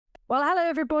Well, hello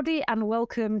everybody, and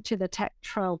welcome to the Tech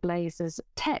Trailblazers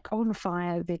Tech on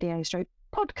Fire video stroke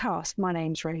podcast. My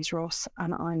name's Rose Ross,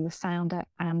 and I'm the founder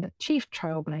and chief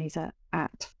trailblazer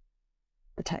at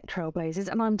the Tech Trailblazers.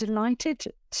 And I'm delighted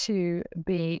to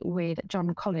be with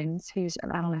John Collins, who's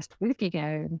an analyst with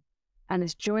GigaOwn, and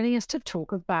is joining us to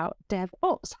talk about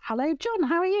DevOps. Hello, John.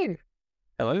 How are you?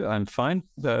 Hello, I'm fine.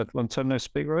 Long time no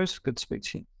speak, Rose. Good to speak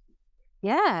to you.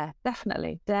 Yeah,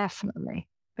 definitely.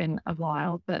 Been a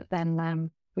while, but then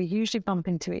we usually bump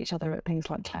into each other at things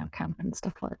like Cloud Camp and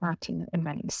stuff like that in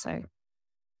May. So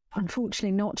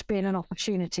unfortunately not been an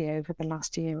opportunity over the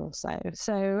last year or so.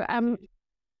 So I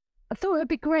thought it'd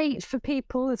be great for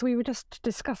people, as we were just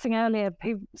discussing earlier,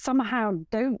 who somehow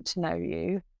don't know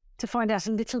you, to find out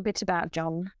a little bit about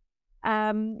John.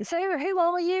 So who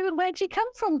are you and where do you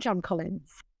come from, John Collins?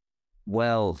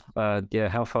 Well,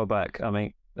 how far back? I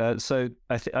mean, so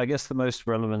I guess the most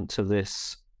relevant to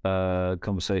this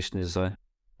conversation is I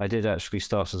did actually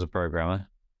start as a programmer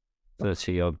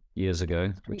 30 odd years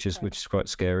ago, which is quite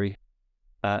scary.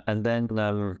 And then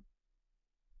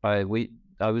I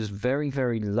was very,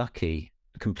 very lucky,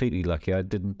 completely lucky. I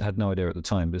had no idea at the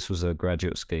time. This was a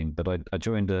graduate scheme, but I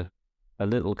joined a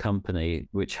little company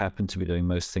which happened to be doing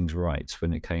most things right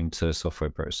when it came to software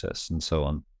process and so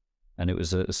on. And it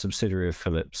was a subsidiary of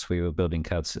Philips. We were building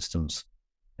CAD systems.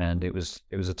 And it was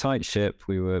a tight ship.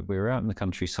 We were out in the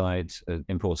countryside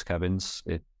in porter cabins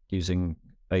using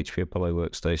HP Apollo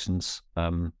workstations.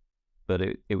 But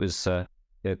it was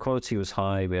quality was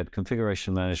high. We had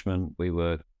configuration management. We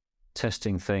were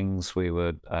testing things. We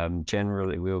were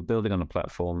building on a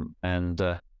platform. And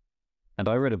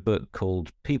I read a book called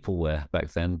Peopleware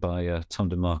back then by Tom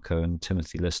DeMarco and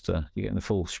Timothy Lister. You're getting the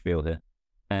full spiel here.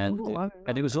 And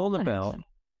it was all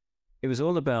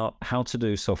about how to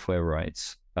do software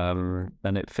right. And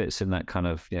it fits in that kind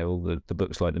of, all the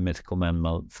books like The Mythical Man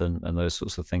Month and those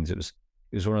sorts of things. It was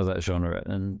one of that genre.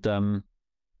 And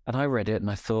I read it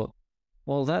and I thought,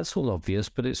 well, that's all obvious,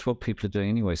 but it's what people are doing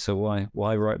anyway. So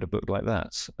why write a book like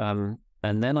that? And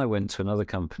then I went to another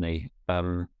company,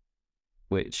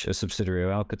 which a subsidiary of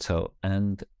Alcatel,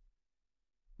 and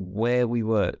where we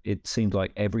were, it seemed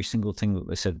like every single thing that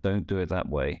they said, don't do it that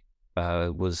way,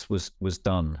 was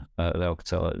done at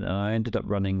Alcatel. And I ended up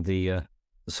running the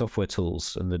software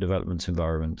tools and the development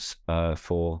environments it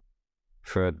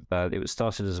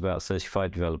started as about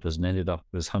 35 developers and ended up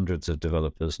as hundreds of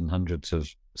developers and hundreds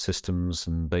of systems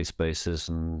and databases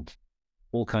and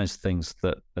all kinds of things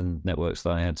and networks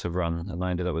that I had to run. And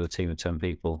I ended up with a team of 10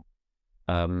 people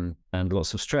and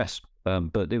lots of stress.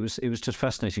 But it was just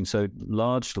fascinating. So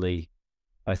largely,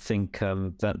 I think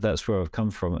that's where I've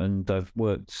come from. And I've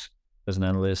worked as an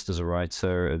analyst, as a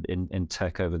writer in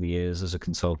tech over the years, as a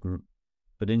consultant.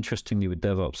 But interestingly, with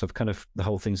DevOps, the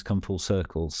whole thing's come full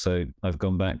circle. So I've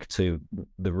gone back to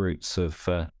the roots of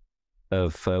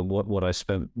what I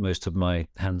spent most of my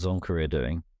hands-on career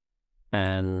doing.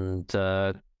 And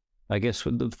I guess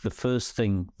the first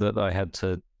thing that I had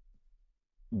to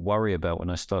worry about when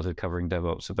I started covering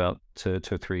DevOps about 2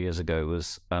 or 3 years ago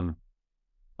was I'm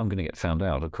going to get found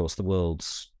out. Of course, the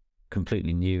world's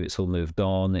completely new. It's all moved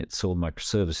on. It's all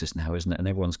microservices now, isn't it? And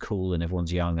everyone's cool and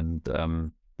everyone's young, and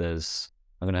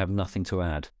I'm going to have nothing to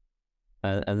add.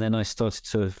 And then I started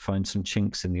to find some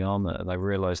chinks in the armor, and I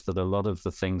realized that a lot of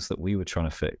the things that we were trying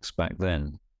to fix back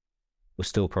then were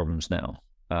still problems now.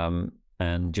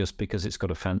 And just because it's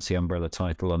got a fancy umbrella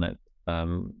title on it,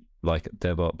 like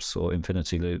DevOps or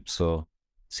Infinity Loops or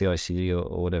CI/CD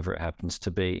or whatever it happens to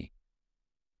be,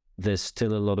 there's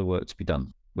still a lot of work to be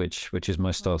done, which is my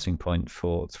starting point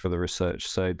for the research.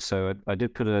 So I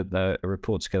did put a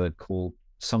report together called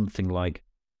something like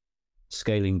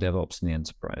Scaling DevOps in the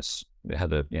Enterprise. It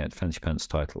had a fancy pants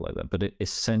title like that. But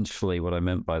essentially what I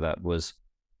meant by that was,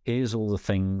 here's all the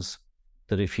things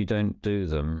that if you don't do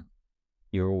them,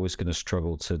 you're always going to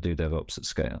struggle to do DevOps at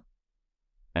scale.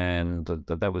 And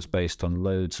that was based on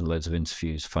loads and loads of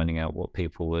interviews, finding out what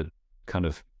people were kind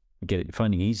of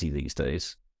finding easy these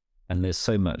days. And there's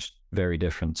so much very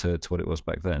different to what it was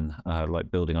back then, like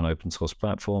building on open source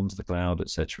platforms, the cloud,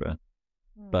 etc.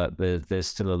 But there's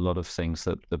still a lot of things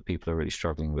that people are really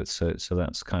struggling with. So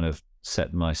that's kind of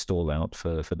set my stall out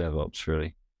for DevOps,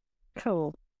 really.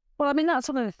 Cool. Well, I mean, that's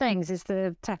one of the things is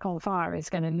the Tech on Fire is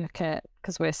going to look at,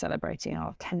 because we're celebrating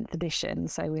our 10th edition.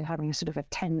 So we're having a sort of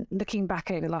looking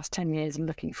back over the last 10 years and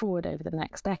looking forward over the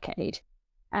next decade.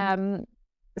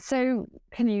 So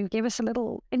can you give us a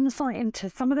little insight into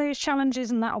some of those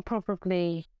challenges? And that'll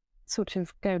probably sort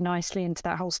of go nicely into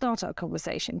that whole startup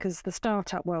conversation, because the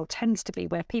startup world tends to be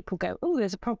where people go, oh,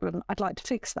 there's a problem, I'd like to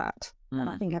fix that. And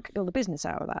I think I could build a business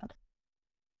out of that.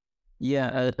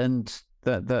 Yeah, and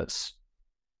that's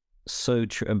so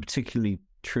true, and particularly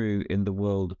true in the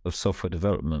world of software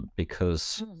development,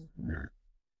 because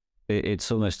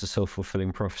it's almost a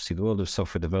self-fulfilling prophecy. The world of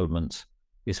software development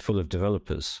is full of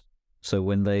developers. So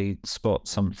when they spot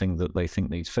something that they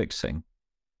think needs fixing,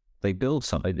 they build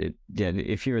something.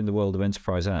 If you're in the world of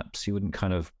enterprise apps, you wouldn't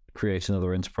kind of create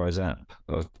another enterprise app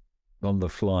on the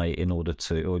fly in order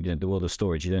to, or the world of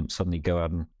storage, you don't suddenly go out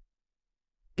and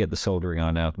get the soldering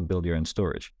iron out and build your own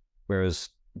storage. Whereas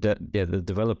the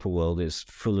developer world is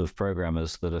full of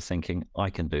programmers that are thinking, I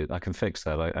can fix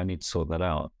that. I need to sort that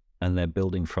out. And they're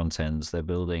building front ends, they're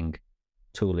building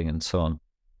tooling and so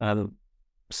on.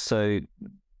 So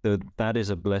that is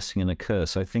a blessing and a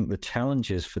curse. I think the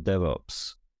challenges for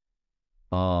DevOps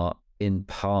are in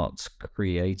part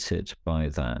created by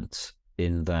that,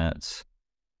 in that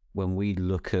when we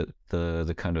look at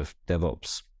the kind of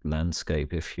DevOps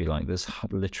landscape, if you like, there's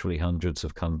literally hundreds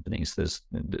of companies. There's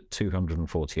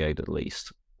 248 at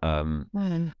least.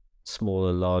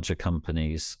 Smaller, larger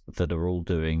companies that are all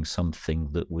doing something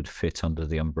that would fit under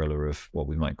the umbrella of what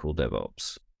we might call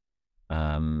DevOps.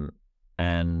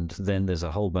 And then there's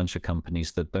a whole bunch of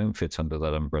companies that don't fit under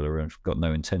that umbrella and have got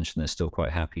no intention. They're still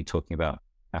quite happy talking about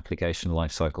application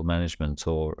lifecycle management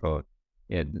or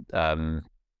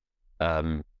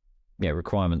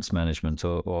requirements management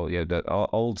or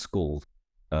old school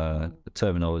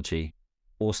terminology,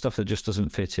 or stuff that just doesn't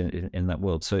fit in that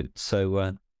world. So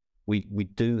we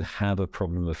do have a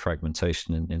problem of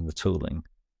fragmentation in the tooling,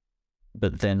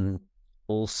 but then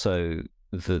also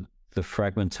the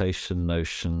fragmentation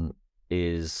notion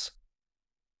is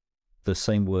the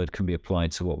same word can be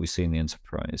applied to what we see in the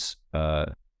enterprise. I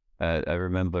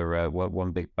remember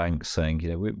one big bank saying,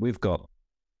 we've got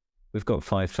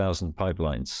 5,000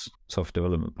 pipelines, software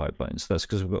development pipelines. That's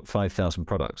because we've got 5,000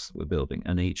 products that we're building,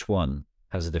 and each one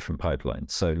has a different pipeline.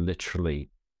 So literally,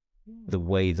 the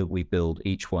way that we build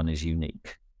each one is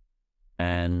unique.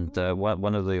 And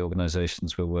one of the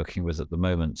organizations we're working with at the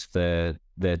moment, they're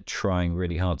trying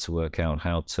really hard to work out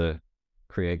how to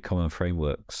create common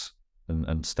frameworks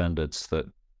and standards that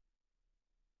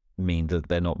mean that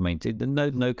they're not maintained.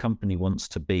 No company wants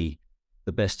to be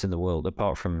the best in the world,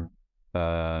 apart from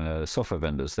software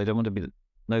vendors. They don't want to be.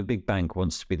 No big bank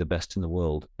wants to be the best in the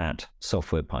world at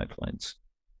software pipelines.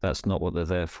 That's not what they're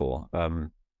there for.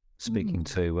 Speaking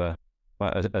to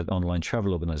an online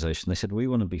travel organization, they said, we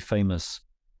want to be famous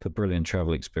for brilliant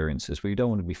travel experiences. We don't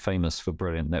want to be famous for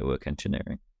brilliant network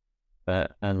engineering.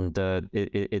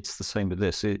 It's the same with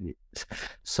this.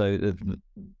 So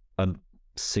a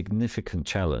significant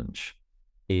challenge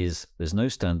is there's no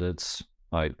standards.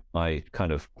 I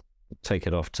kind of take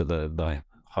it off to the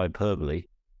hyperbole,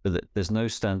 but there's no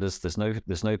standards.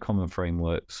 There's no common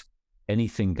frameworks.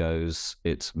 Anything goes.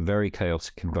 It's very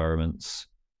chaotic environments.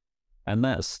 And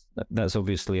that's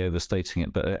obviously overstating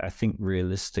it, but I think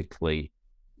realistically,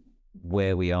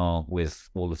 where we are with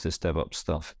all of this DevOps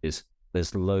stuff is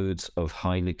there's loads of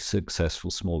highly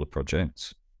successful smaller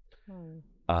projects.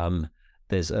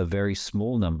 There's a very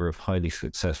small number of highly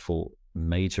successful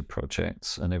major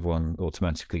projects, and everyone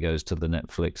automatically goes to the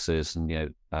Netflixes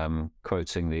and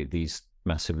quoting these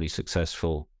massively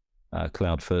successful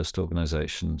cloud-first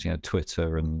organizations,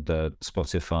 Twitter and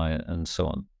Spotify and so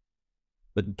on.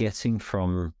 But getting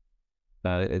from,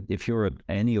 if you're at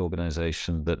any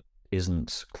organization that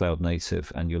isn't cloud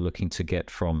native and you're looking to get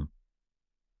from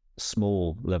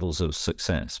small levels of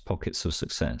success, pockets of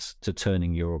success, to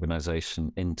turning your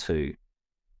organization into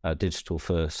digital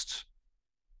first,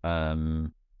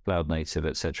 cloud native,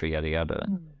 etc., yada yada,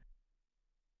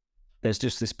 there's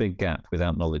just this big gap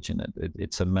without knowledge in it.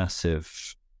 It's a massive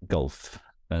gulf,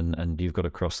 and you've got to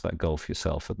cross that gulf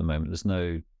yourself at the moment. There's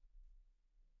no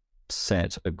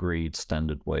set, agreed,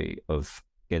 standard way of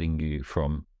getting you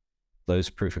from those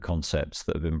proof of concepts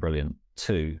that have been brilliant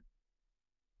to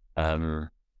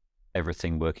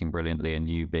everything working brilliantly and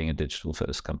you being a digital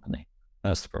first company.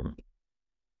 That's the problem.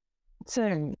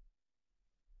 So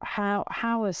how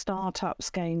are startups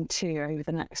going to, over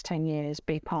the next 10 years,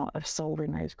 be part of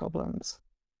solving those problems?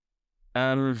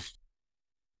 Well,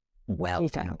 You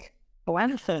think? Well,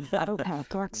 do you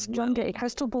get your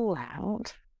crystal ball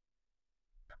out?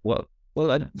 Well,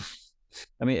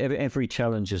 I mean, every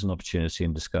challenge is an opportunity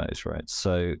in disguise, right?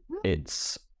 So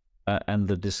it's, and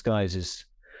the disguise is,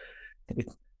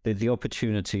 the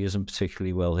opportunity isn't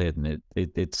particularly well hidden.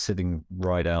 It's sitting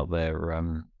right out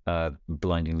there,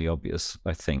 blindingly obvious,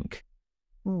 I think.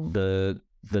 The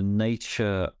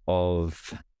nature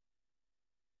of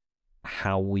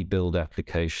how we build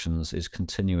applications is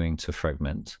continuing to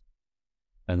fragment.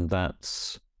 And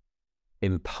that's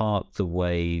in part the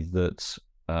way that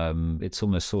It's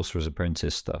almost Sorcerer's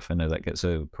Apprentice stuff. I know that gets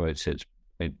overquoted,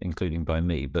 including by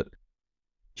me, but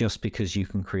just because you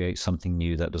can create something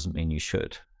new, that doesn't mean you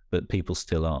should. But people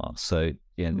still are. So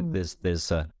there's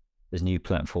new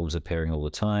platforms appearing all the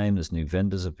time. There's new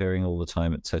vendors appearing all the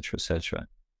time, et cetera, et cetera.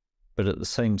 But at the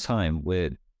same time,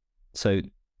 so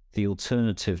the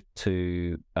alternative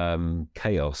to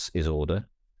chaos is order.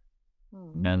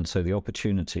 And so the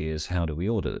opportunity is, how do we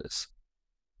order this?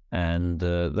 And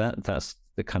that's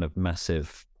the kind of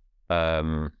massive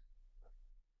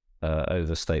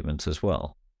overstatement as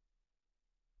well.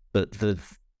 But the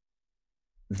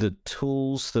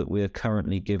tools that we're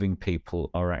currently giving people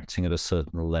are acting at a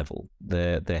certain level.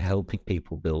 They're helping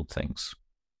people build things.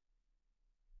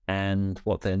 And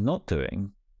what they're not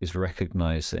doing is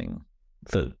recognizing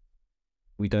that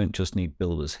we don't just need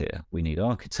builders here. We need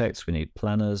architects, we need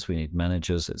planners, we need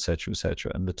managers, et cetera, et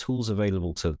cetera. And the tools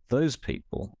available to those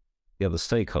people, the other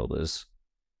stakeholders,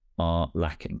 are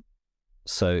lacking.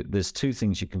 So there's two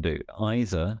things you can do.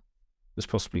 Either, there's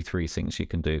possibly three things you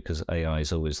can do, because AI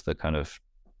is always the kind of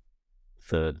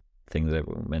third thing that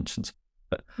everyone mentions.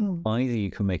 But either you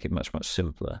can make it much, much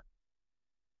simpler,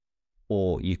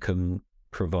 or you can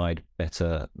provide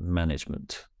better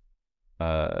management.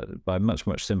 By much,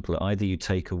 much simpler, either you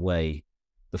take away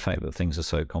the fact that things are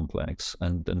so complex.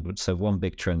 And so one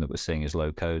big trend that we're seeing is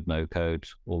low code, no code,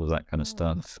 all of that kind of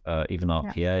stuff, even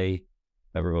RPA,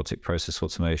 robotic process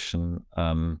automation.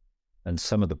 And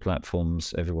some of the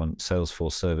platforms,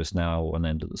 Salesforce, ServiceNow, one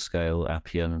end of the scale,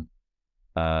 Appian,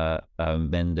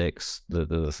 Mendix,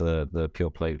 the pure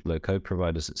play low code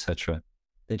providers, etc.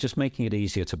 They're just making it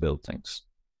easier to build things.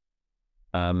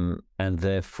 And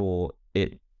therefore,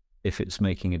 if it's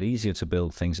making it easier to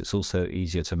build things, it's also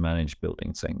easier to manage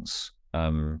building things.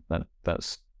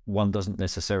 That's one doesn't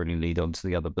necessarily lead on to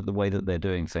the other, but the way that they're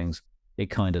doing things,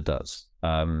 it kind of does.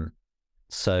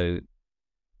 So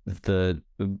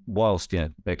whilst I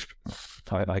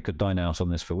could dine out on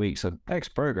this for weeks. An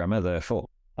ex-programmer, therefore,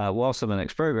 whilst I'm an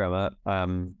ex-programmer,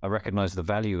 I recognize the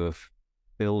value of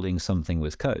building something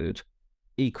with code.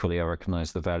 Equally, I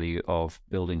recognize the value of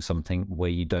building something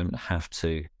where you don't have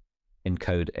to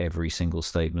encode every single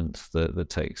statement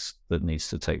that needs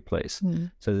to take place.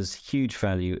 So there's huge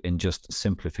value in just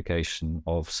simplification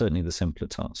of certainly the simpler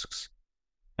tasks.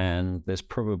 And there's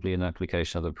probably an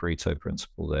application of the Pareto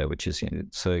principle there, which is,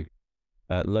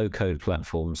 low code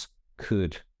platforms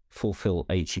could fulfill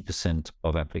 80%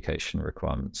 of application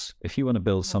requirements. If you want to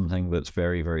build something that's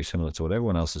very, very similar to what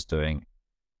everyone else is doing,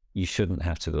 you shouldn't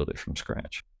have to build it from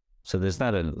scratch. So there's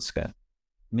that end of the scale.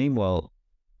 Meanwhile,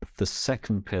 the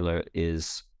second pillar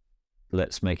is,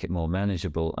 let's make it more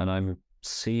manageable. And I'm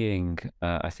seeing,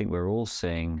 I think we're all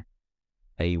seeing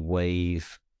a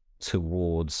wave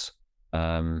towards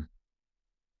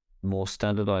more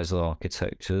standardized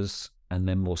architectures, and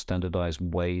then more standardized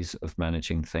ways of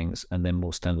managing things, and then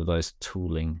more standardized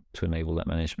tooling to enable that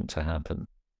management to happen.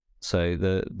 So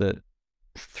the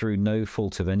through no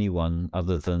fault of anyone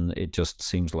other than it just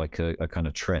seems like a kind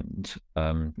of trend.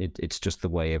 It's just the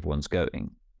way everyone's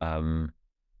going.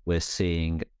 We're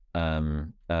seeing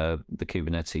the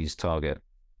Kubernetes target,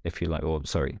 if you like,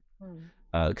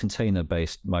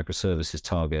 container-based microservices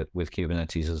target with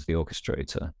Kubernetes as the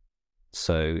orchestrator.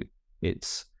 So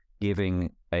it's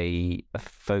giving a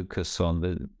focus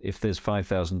on if there's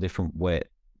 5,000 different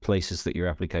places that your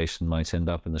application might end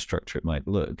up and the structure it might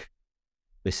look.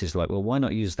 This is like, well, why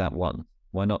not use that one?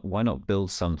 Why not build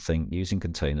something using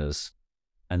containers,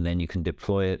 and then you can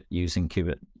deploy it using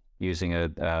a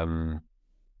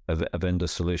vendor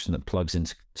solution that plugs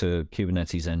into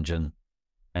Kubernetes engine,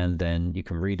 and then you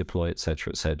can redeploy, et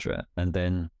cetera, and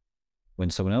then when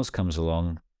someone else comes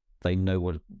along, they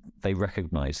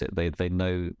recognize it. They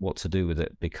know what to do with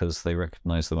it because they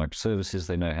recognize the microservices.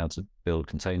 They know how to build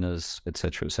containers, et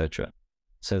cetera, et cetera.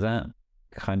 So that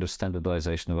kind of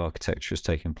standardization of architecture is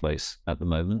taking place at the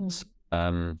moment.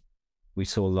 We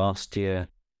saw last year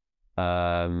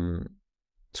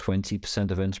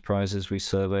 20% of enterprises we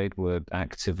surveyed were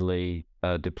actively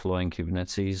deploying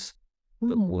Kubernetes,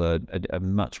 but were a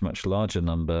much, much larger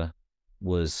number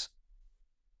was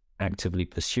actively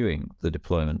pursuing the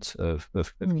deployment of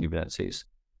Kubernetes.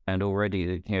 And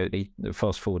already,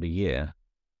 fast forward a year,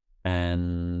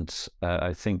 and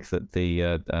I think that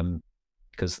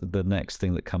because the next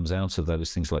thing that comes out of that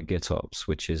is things like GitOps,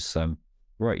 which is,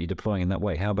 right, you're deploying in that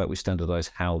way. How about we standardize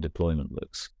how deployment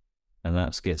looks? And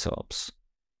that's GitOps.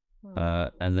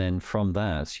 And then from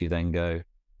that, you then go,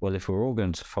 well, if we're all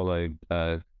going to follow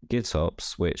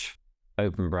GitOps, which,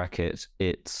 open bracket,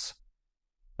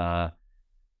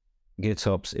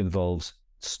 GitOps involves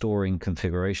storing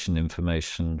configuration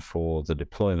information for the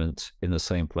deployment in the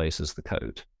same place as the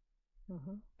code.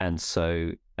 Mm-hmm.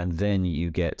 And then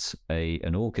you get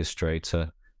an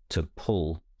orchestrator to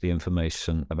pull the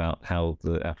information about how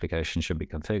the application should be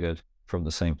configured from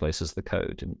the same place as the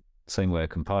code, in the same way a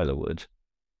compiler would,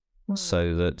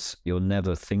 so that you're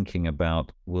never thinking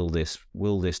about, will this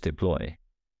deploy?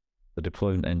 The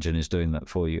deployment engine is doing that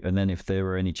for you. And then if there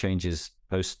are any changes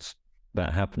post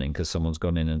that happening because someone's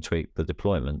gone in and tweaked the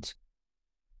deployment,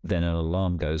 then an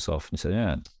alarm goes off and says,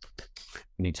 yeah,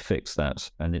 we need to fix that.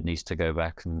 And it needs to go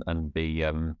back and be,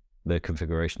 the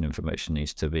configuration information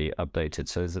needs to be updated,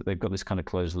 so that they've got this kind of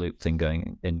closed loop thing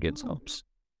going in GitOps.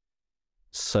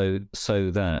 So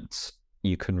that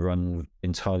you can run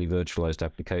entirely virtualized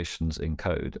applications in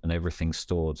code, and everything's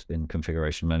stored in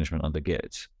configuration management under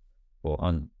Git, or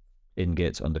in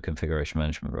Git under configuration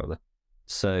management rather.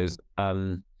 So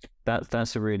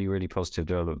that's a really, really positive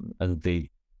development. And the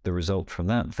result from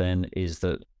that then is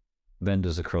that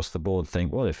vendors across the board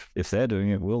think, well, if they're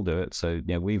doing it, we'll do it. So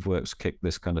yeah, Weaveworks kicked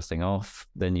this kind of thing off.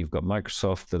 Then you've got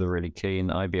Microsoft that are really keen,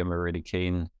 IBM are really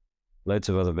keen, loads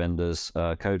of other vendors,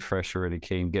 CodeFresh are really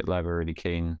keen, GitLab are really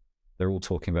keen. They're all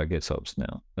talking about GitOps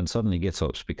now. And suddenly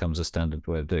GitOps becomes a standard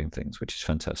way of doing things, which is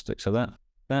fantastic. So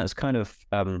that's kind of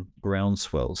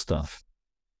groundswell stuff.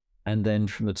 And then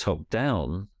from the top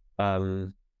down,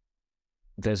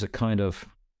 there's a kind of,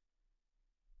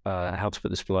 how to put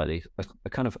this politely, a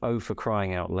kind of oh for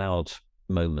crying out loud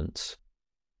moment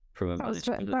from a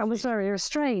that was very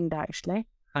restrained, actually.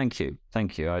 Thank you.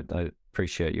 I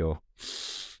appreciate your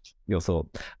thought.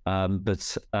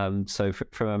 So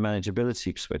from a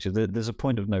manageability perspective, there's a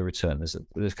point of no return.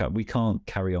 We can't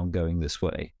carry on going this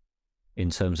way in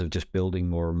terms of just building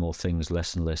more and more things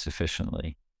less and less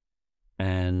efficiently.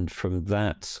 And from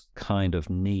that kind of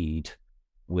need,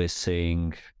 we're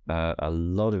seeing a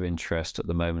lot of interest at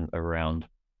the moment around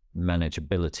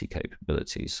manageability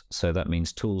capabilities. So that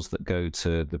means tools that go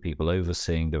to the people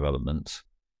overseeing development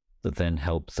that then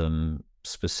help them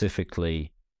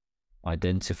specifically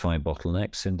identify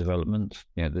bottlenecks in development.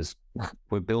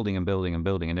 We're building and building and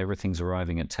building, and everything's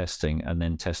arriving at testing, and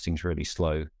then testing's really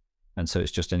slow. And so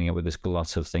it's just ending up with this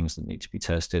glut of things that need to be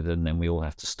tested, and then we all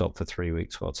have to stop for 3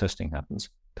 weeks while testing happens,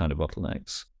 kind of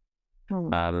bottlenecks.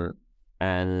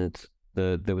 And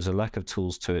there was a lack of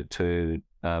tools to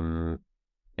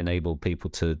enable people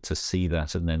to see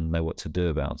that and then know what to do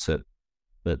about it.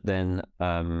 But then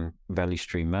value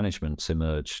stream management's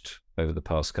emerged over the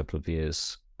past couple of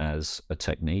years as a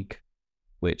technique,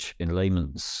 which in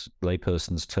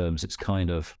layperson's terms, it's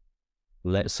kind of,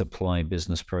 let's apply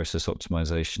business process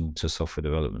optimization to software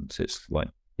development. It's like,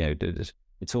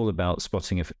 it's all about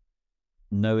spotting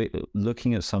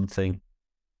looking at something,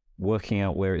 working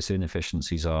out where its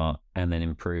inefficiencies are, and then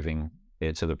improving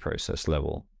it to the process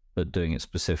level, but doing it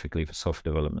specifically for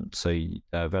software development. So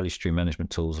value stream management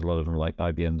tools, a lot of them like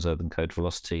IBM's Urban Code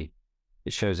Velocity,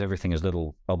 it shows everything as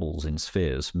little bubbles in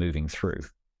spheres moving through.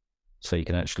 So you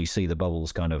can actually see the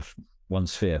bubbles, kind of one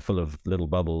sphere full of little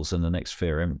bubbles and the next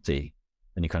sphere empty.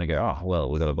 And you kind of go,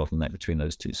 we've got a bottleneck between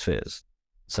those two spheres.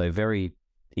 So very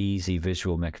easy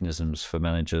visual mechanisms for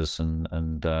managers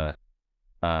and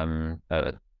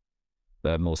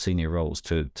more senior roles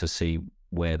to see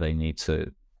where they need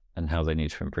to and how they need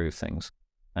to improve things.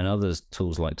 And others,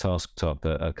 tools like TaskTop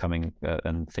are coming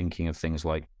and thinking of things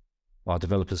like, are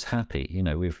developers happy?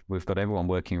 We've got everyone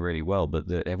working really well, but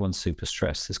everyone's super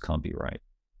stressed. This can't be right.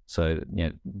 So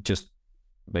just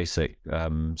basic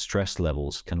stress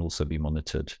levels can also be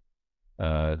monitored.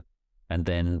 And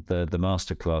then the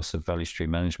masterclass of value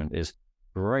stream management is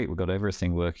great. We've got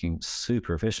everything working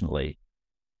super efficiently,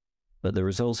 but the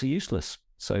results are useless.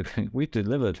 So we've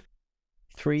delivered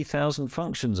 3,000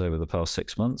 functions over the past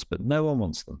 6 months, but no one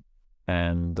wants them.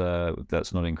 And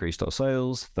that's not increased our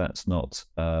sales. That's not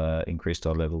increased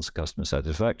our levels of customer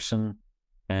satisfaction.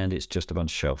 And it's just a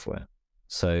bunch of shelfware.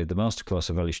 So the masterclass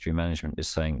of value stream management is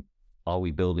saying, are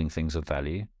we building things of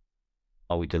value?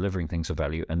 Are we delivering things of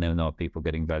value? And then are people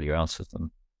getting value out of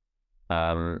them?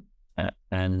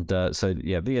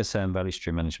 VSM, value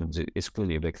stream management, is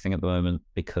clearly a big thing at the moment,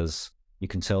 because you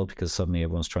can tell, because suddenly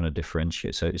everyone's trying to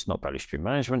differentiate. So it's not value stream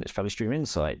management, it's value stream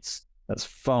insights. That's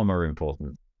far more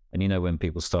important. And when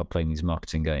people start playing these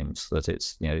marketing games, that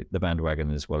it's, the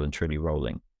bandwagon is well and truly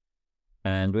rolling.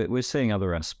 And we're seeing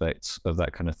other aspects of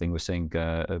that kind of thing. We're seeing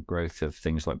a growth of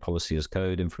things like policy as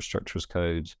code, infrastructure as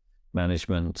code,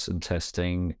 management and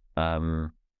testing.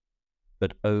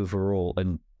 But overall,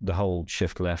 and the whole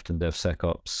shift left and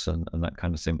DevSecOps and that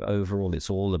kind of thing. But overall, it's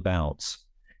all about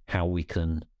how we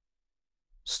can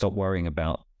stop worrying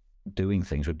about doing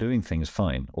things. We're doing things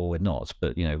fine, or we're not.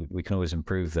 But we can always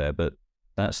improve there. But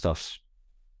that stuff's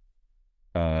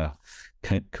can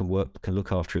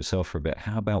look after itself for a bit.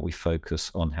 How about we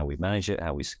focus on how we manage it,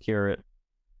 how we secure it,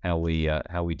 how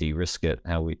we de-risk it,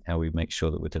 how we make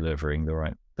sure that we're delivering the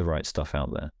right stuff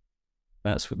out there.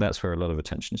 That's where a lot of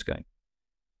attention is going.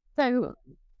 So,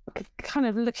 kind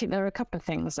of looking, there are a couple of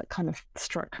things that kind of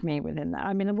struck me within that.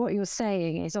 I mean, what you're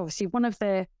saying is obviously one of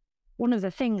the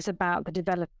things about the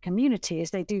developer community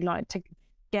is they do like to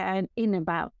get in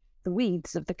about the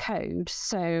weeds of the code.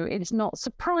 So it's not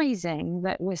surprising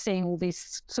that we're seeing all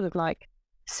these sort of like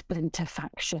splinter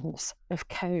factions of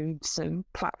codes and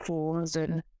platforms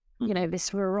and, this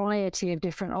variety of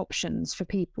different options for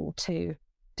people to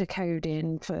code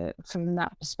in from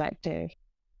that perspective.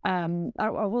 I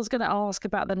was going to ask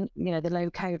about the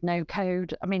low code, no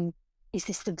code. I mean, is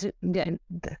this the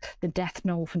death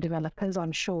knell for developers?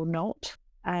 I'm sure not.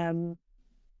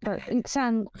 But it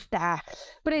sounds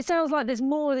like there's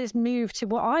more of this move to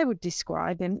what I would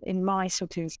describe in my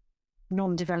sort of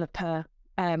non-developer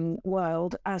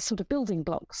world as sort of building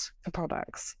blocks for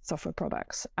products, software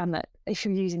products, and that if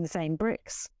you're using the same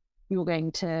bricks, you're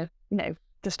going to,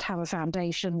 just have a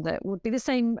foundation that would be the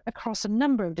same across a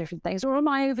number of different things. Or am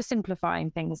I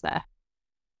oversimplifying things there?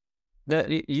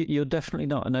 You're definitely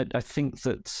not. And I think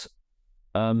that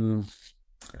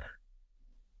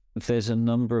there's a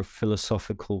number of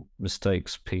philosophical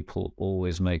mistakes people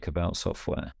always make about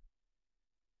software.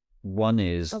 One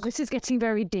is... this is getting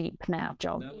very deep now,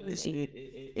 John. No,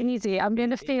 easy. I'm going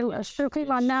to feel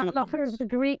I'm now not the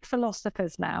Greek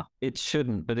philosophers now. It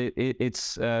shouldn't, but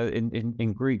it's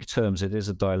in Greek terms, it is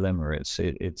a dilemma.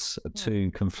 It's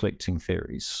two conflicting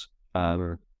theories.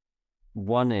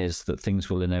 One is that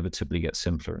things will inevitably get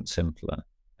simpler and simpler,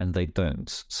 and they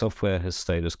don't. Software has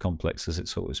stayed as complex as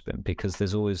it's always been because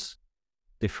there's always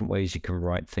different ways you can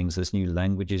write things. There's new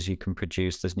languages you can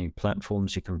produce. There's new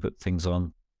platforms you can put things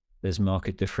on. There's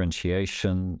market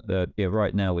differentiation.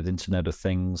 Right now with Internet of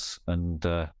Things and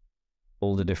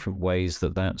all the different ways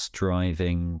that's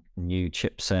driving new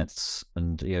chipsets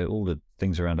and all the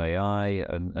things around AI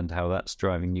and how that's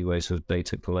driving new ways of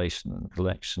data collation and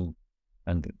collection,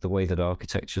 and the way that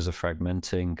architectures are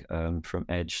fragmenting from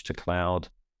edge to cloud.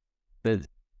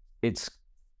 That's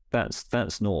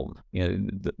norm.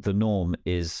 The norm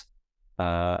is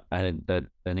an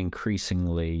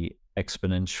increasingly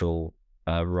exponential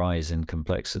rise in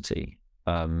complexity,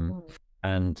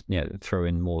 and throw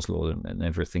in Moore's law and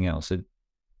everything else.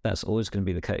 That's always going to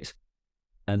be the case.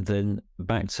 And then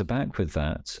back to back with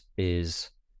that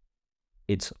is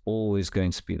it's always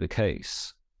going to be the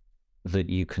case that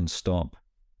you can stop,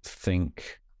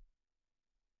 think,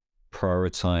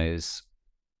 prioritize,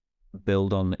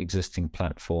 build on existing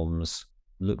platforms,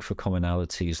 look for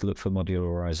commonalities, look for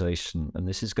modularization. And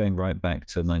this is going right back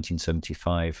to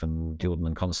 1975 and Jordan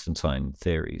and Constantine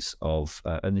theories of,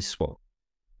 and this is what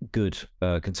good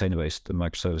container-based and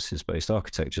microservices-based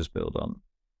architectures build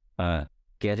on.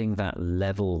 Getting that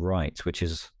level right, which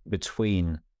is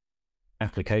between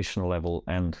application level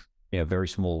and very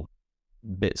small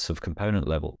bits of component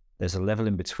level. There's a level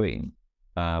in between,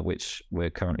 which we're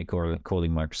currently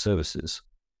calling microservices,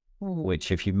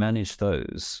 which if you manage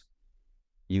those,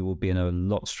 you will be in a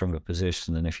lot stronger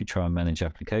position than if you try and manage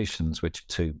applications, which are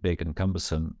too big and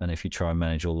cumbersome, and if you try and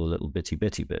manage all the little bitty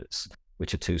bits,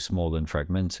 which are too small and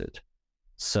fragmented.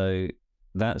 So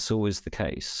that's always the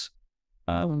case.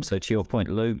 So to your point,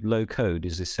 low code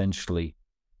is essentially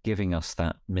giving us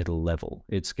that middle level.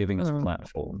 It's giving us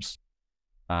platforms.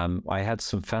 I had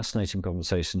some fascinating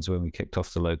conversations when we kicked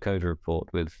off the low code report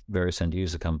with various end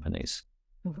user companies.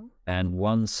 And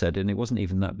one said, and it wasn't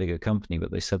even that big a company,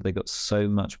 but they said they got so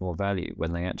much more value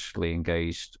when they actually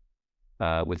engaged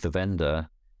with the vendor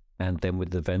and then with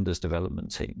the vendor's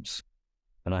development teams.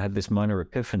 And I had this minor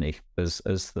epiphany as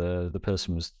the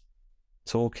person was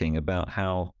talking about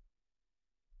how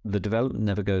the development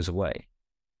never goes away.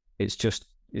 It's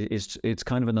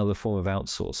kind of another form of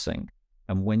outsourcing.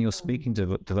 And when you're speaking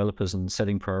to developers and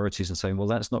setting priorities and saying, well,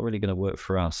 that's not really going to work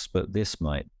for us, but this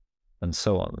might, and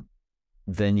so on,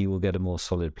 then you will get a more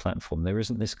solid platform. There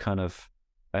isn't this kind of,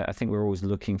 I think we're always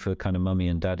looking for kind of mummy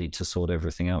and daddy to sort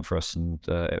everything out for us and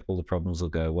all the problems will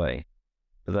go away.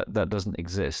 But that doesn't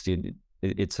exist.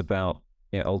 It's about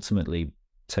ultimately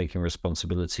taking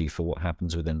responsibility for what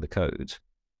happens within the code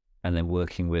and then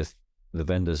working with the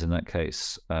vendors in that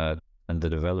case and the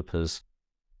developers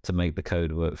to make the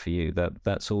code work for you.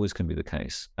 That's always going to be the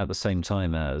case, at the same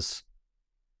time as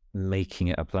making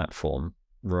it a platform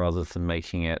rather than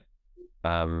making it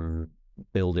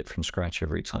build it from scratch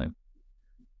every time.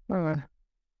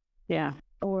 Yeah.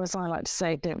 or as I like to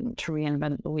say, don't want to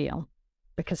reinvent the wheel,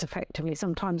 because effectively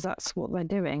sometimes that's what they're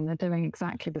doing. They're doing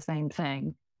exactly the same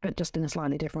thing, but just in a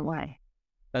slightly different way.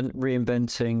 And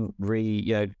reinventing, rebuilding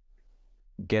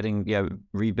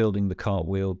the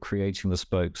cartwheel, creating the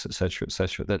spokes, etc.,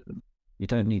 etc. That you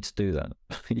don't need to do that.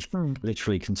 You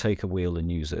literally can take a wheel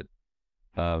and use it.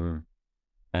 And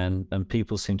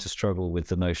people seem to struggle with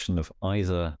the notion of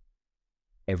either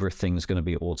everything's going to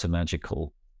be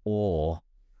automagical or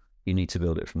you need to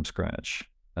build it from scratch.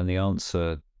 And the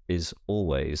answer is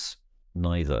always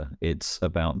neither. It's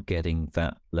about getting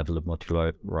that level of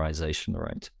modularization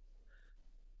right.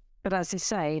 But as you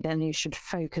say, then you should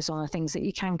focus on the things that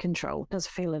you can control. It does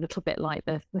feel a little bit like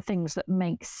the things that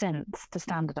make sense to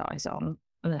standardize on,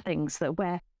 and the things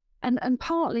that and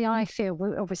partly I feel,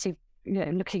 obviously,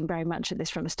 looking very much at this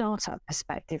from a startup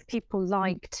perspective, people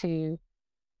like to,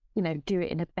 do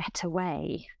it in a better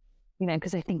way,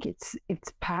 because they think it's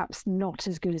perhaps not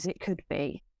as good as it could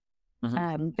be,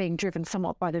 being driven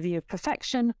somewhat by the view of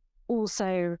perfection.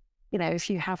 Also, if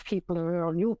you have people who are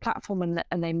on your platform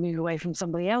and they move away from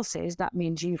somebody else's, that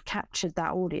means you've captured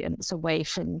that audience away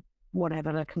from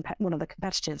whatever one of the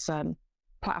competitors'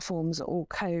 platforms or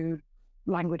code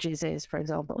languages is, for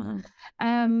example.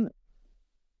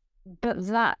 But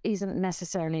that isn't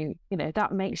necessarily,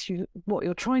 that makes what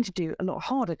you're trying to do a lot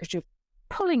harder, because you're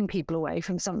pulling people away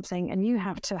from something, and you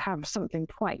have to have something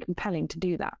quite compelling to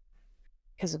do that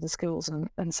because of the skills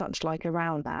and such like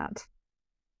around that.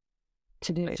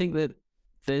 To do I think that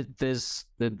there's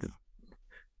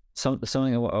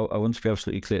something I want to be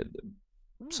absolutely clear.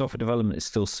 Software development is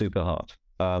still super hard.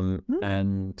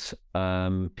 And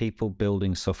people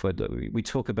building software, we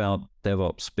talk about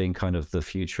DevOps being kind of the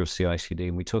future of CI/CD,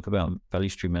 and we talk about value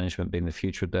stream management being the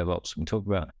future of DevOps. We talk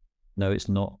about, no, it's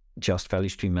not just value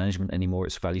stream management anymore.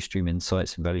 It's value stream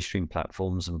insights and value stream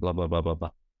platforms and blah, blah, blah, blah, blah.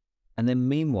 And then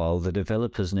meanwhile, the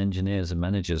developers and engineers and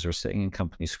managers are sitting in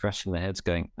companies scratching their heads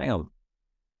going, hang on,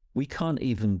 we can't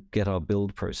even get our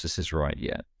build processes right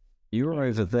yet. You're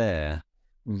over there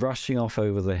rushing off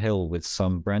over the hill with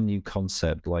some brand new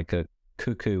concept like a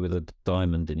cuckoo with a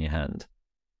diamond in your hand.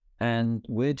 And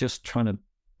we're just trying to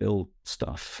build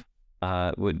stuff,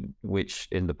 which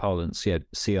in the parlance,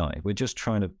 CI. We're just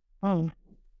trying to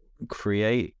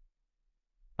create,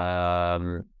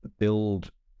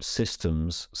 build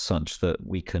systems such that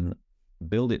we can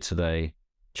build it today,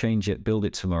 change it, build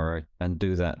it tomorrow, and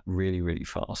do that really, really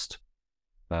fast.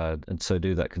 And so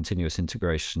do that continuous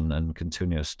integration and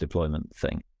continuous deployment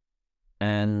thing.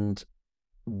 And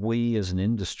we as an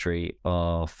industry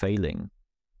are failing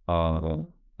our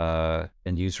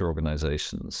end user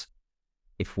organizations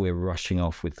if we're rushing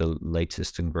off with the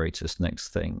latest and greatest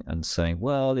next thing and saying,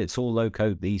 well, it's all low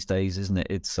code these days, isn't it?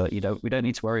 It's, we don't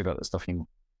need to worry about that stuff anymore.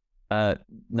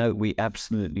 No, we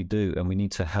absolutely do. And we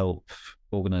need to help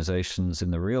organizations in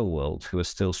the real world who are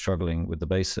still struggling with the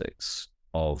basics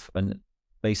and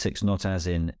basics not as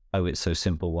in, oh, it's so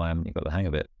simple, why haven't you got the hang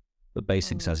of it? But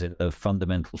basics as in the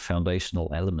fundamental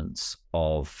foundational elements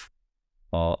of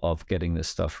getting this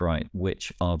stuff right,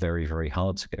 which are very, very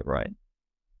hard to get right.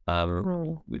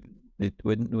 We're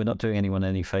not doing anyone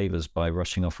any favors by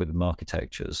rushing off with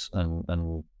architectures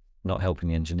and not helping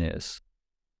the engineers,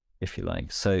 if you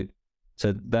like. So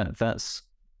that's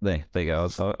there you go.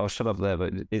 I'll shut up there,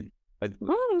 but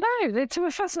no, it's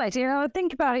fascinating. I would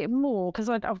think about it more because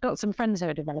I've got some friends who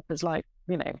are developers, like,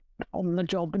 on the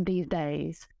job these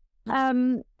days.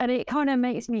 And it kind of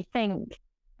makes me think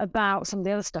about some of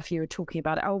the other stuff you were talking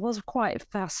about. I was quite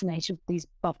fascinated with these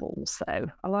bubbles, though.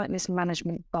 I like this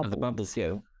management bubble. The bubbles,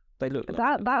 they look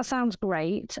that sounds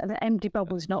great. And an empty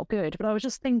bubble is not good. But I was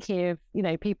just thinking of,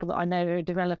 people that I know who are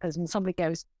developers, and somebody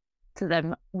goes to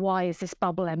them, why is this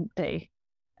bubble empty?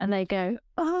 And they go,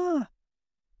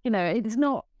 it's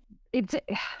not,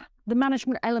 the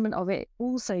management element of it.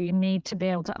 Also, you need to be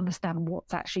able to understand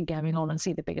what's actually going on and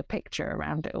see the bigger picture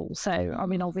around it all. So, I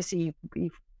mean, obviously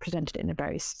you've presented it in a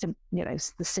very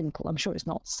simple, I'm sure it's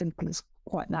not simple as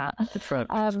quite that.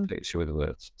 Picture with the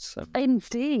words. So.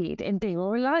 Indeed. Well,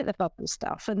 we like the bubble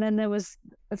stuff. And then there was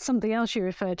something else you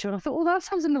referred to, and I thought, well, that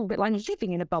sounds a little bit like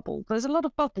living in a bubble. There's a lot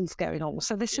of bubbles going on.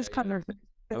 So this is kind of...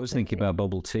 I was thinking about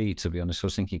bubble tea, to be honest. I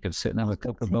was thinking you could sit and have a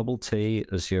cup of bubble tea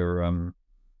as you're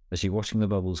watching the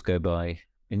bubbles go by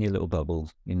in your little bubble,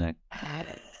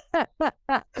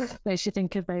 Makes you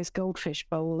think of those Goldfish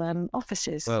Bowl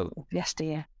offices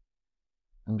yesteryear.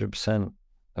 100%,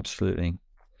 absolutely.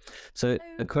 So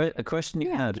a question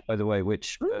you had, by the way,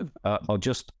 which I'll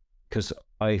just, because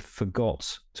I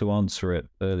forgot to answer it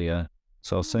earlier,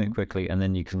 so I'll say it quickly, and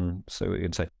then you can say what you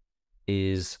can say.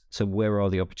 Is, so where are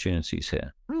the opportunities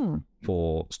here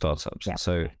for startups? Yeah.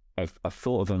 So I've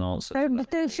thought of an answer.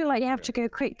 Don't feel like you have to go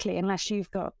quickly unless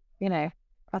you've got,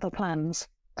 other plans.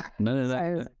 No.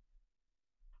 So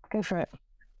go for it.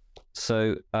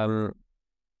 So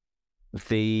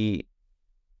the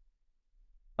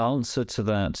answer to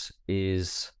that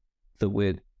is that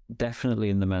we're definitely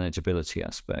in the manageability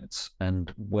aspects,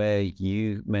 and where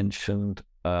you mentioned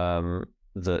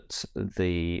that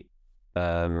the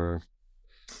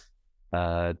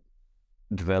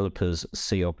developers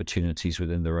see opportunities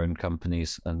within their own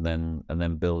companies and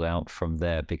then build out from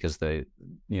there, because they,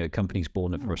 companies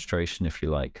born of frustration, if you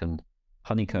like. And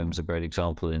Honeycomb's a great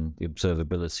example in the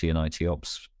observability and IT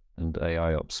ops and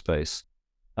AI ops space,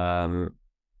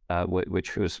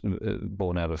 which was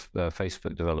born out of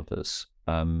Facebook developers.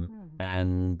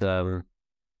 And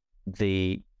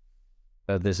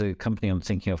there's a company I'm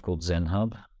thinking of called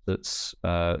ZenHub that's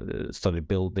started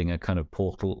building a kind of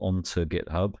portal onto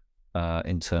GitHub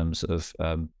in terms of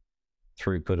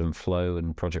throughput and flow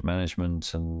and project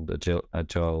management and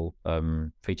agile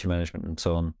feature management and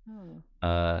so on.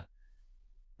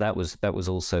 That was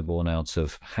also born out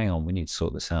of, hang on, we need to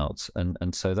sort this out,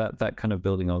 and so that kind of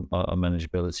building on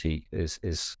manageability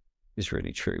is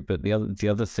really true. But the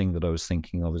other thing that I was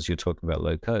thinking of as you're talking about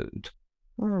low code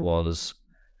was,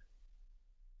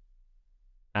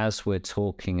 as we're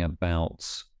talking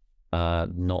about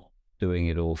not doing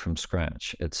it all from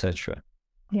scratch, etc.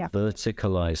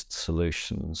 Verticalized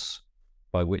solutions,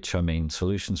 by which I mean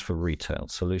solutions for retail,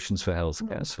 solutions for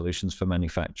healthcare, solutions for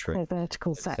manufacturing. So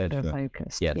vertical sector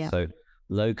focused. Yeah. So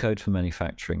low code for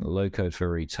manufacturing, low code for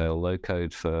retail, low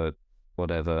code for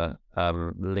whatever,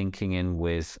 linking in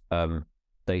with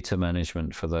data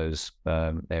management for those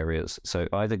areas. So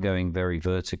either going very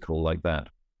vertical like that,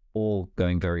 or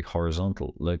going very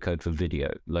horizontal, low code for video,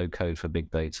 low code for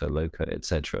big data, low code,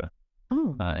 etc.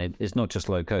 It's not just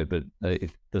low code, but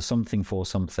there's something for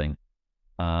something.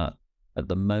 At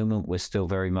the moment, we're still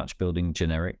very much building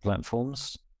generic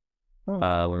platforms.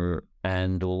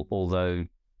 And although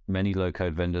many low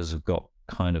code vendors have got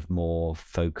kind of more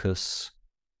focus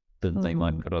than they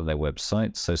might put on their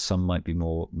website. So some might be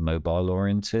more mobile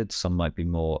oriented, some might be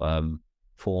more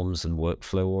forms and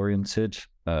workflow oriented.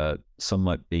 Some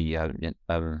might be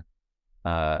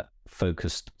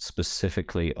focused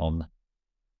specifically on,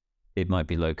 it might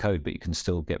be low code, but you can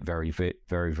still get very,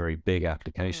 very, very big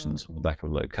applications on the back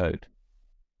of low code.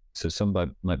 So some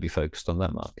might be focused on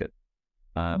that market.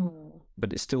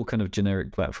 But it's still kind of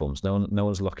generic platforms. No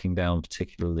one's locking down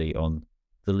particularly on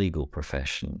the legal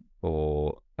profession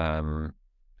or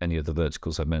any of the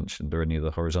verticals I mentioned or any of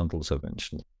the horizontals I've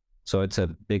mentioned. So I'd say a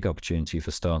big opportunity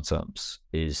for startups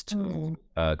is to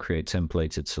create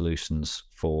templated solutions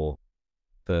for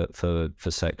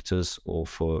sectors or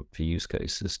for use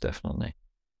cases, definitely.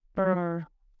 Why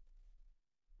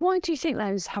do you think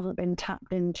those haven't been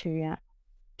tapped into yet?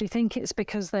 Do you think it's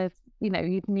because they're,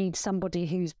 you'd need somebody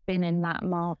who's been in that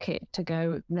market to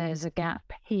go, there's a gap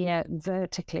here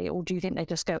vertically? Or do you think they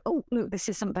just go, oh, look, this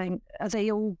is something, are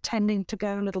they all tending to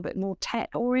go a little bit more tech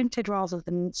oriented rather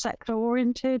than sector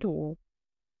oriented? Or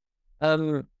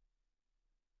I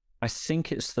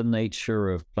think it's the nature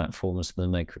of platforms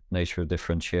and the nature of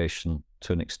differentiation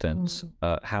to an extent.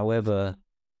 However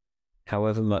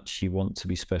much you want to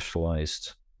be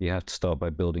specialized, you have to start by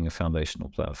building a foundational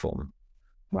platform.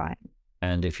 Right.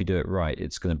 And if you do it right,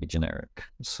 it's going to be generic.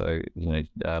 So,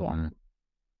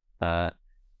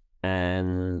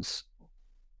 and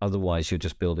otherwise you're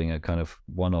just building a kind of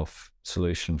one-off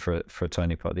solution for a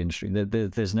tiny part of the industry.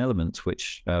 There's an element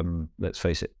which, let's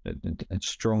face it, a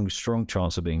strong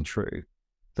chance of being true,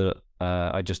 that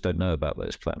I just don't know about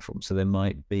those platforms. So there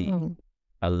might be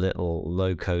a little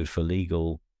low code for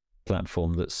legal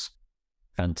platform that's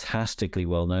fantastically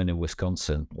well known in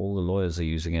Wisconsin. All the lawyers are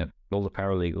using it. All the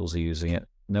paralegals are using it.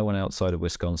 No one outside of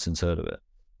Wisconsin's heard of it.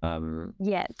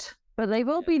 Yet. But they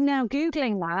will be now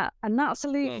Googling that, and that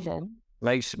solution.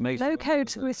 Low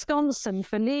code Wisconsin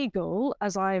for legal,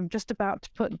 as I am just about to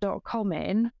put .com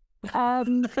in.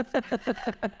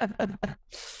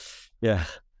 Yeah.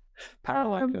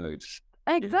 Power codes.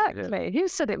 Exactly. Who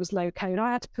said it was low code?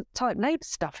 I had to type loads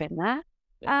of stuff in there.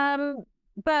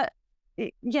 But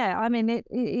I mean, it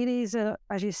is,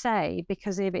 as you say,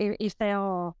 because if they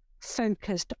are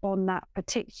focused on that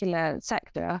particular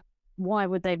sector, why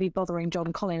would they be bothering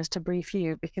John Collins to brief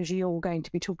you? Because you're going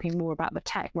to be talking more about the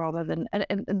tech rather than,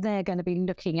 and they're going to be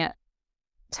looking at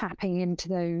tapping into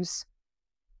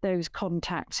those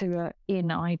contacts who are in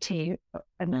IT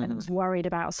and worried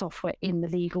about software in the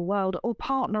legal world, or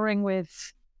partnering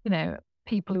with,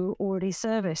 people who already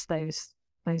service those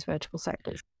vertical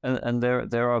sectors. And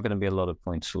there are going to be a lot of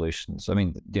point solutions. I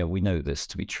mean, we know this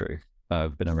to be true.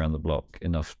 been around the block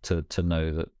enough to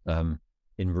know that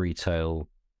in retail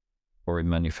or in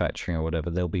manufacturing or whatever,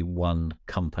 there'll be one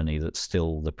company that's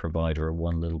still the provider of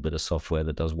one little bit of software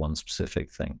that does one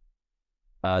specific thing.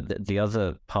 The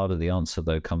other part of the answer,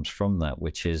 though, comes from that,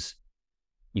 which is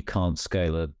you can't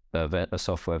scale a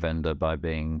software vendor by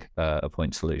being a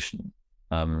point solution.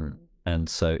 And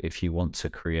so if you want to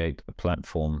create a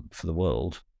platform for the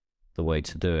world, the way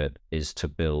to do it is to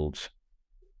build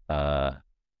a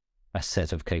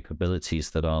set of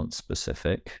capabilities that aren't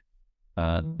specific,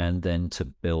 and then to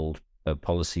build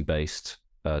policy-based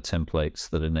templates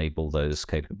that enable those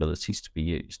capabilities to be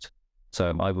used.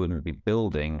 So I wouldn't be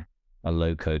building a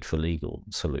low-code for legal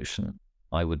solution.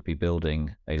 I would be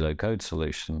building a low-code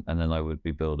solution, and then I would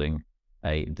be building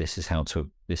this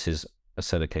is a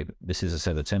set of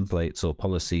templates or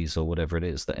policies or whatever it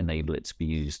is that enable it to be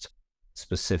used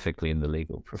specifically in the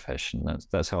legal profession.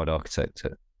 That's how I'd architect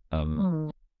it.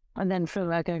 And then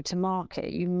for a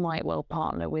go-to-market, you might well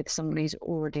partner with somebody who's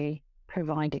already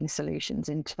providing solutions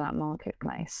into that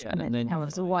marketplace, and then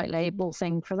it's a white label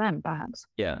thing for them, perhaps.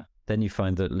 Yeah. Then you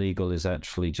find that legal is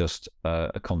actually just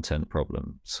a content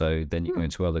problem. So then you go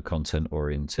into other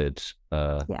content-oriented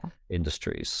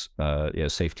industries,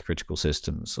 safety critical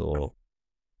systems or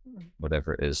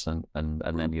whatever it is, and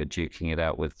then you're duking it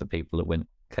out with the people that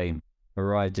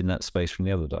arrived in that space from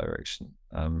the other direction.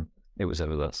 It was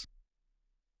ever thus.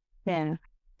 Yeah.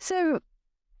 So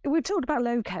we've talked about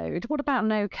low code. What about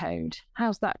no code?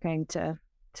 How's that going to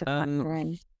factor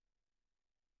in?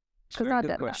 It's a very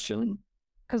good question.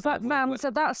 Because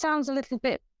that sounds a little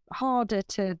bit harder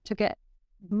to get,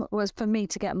 was for me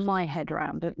to get my head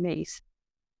around, at least.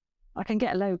 I can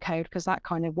get low code because that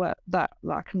kind of work I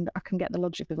can get the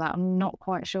logic of that. I'm not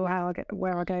quite sure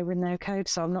where I go with no code,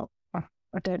 so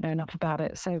I don't know enough about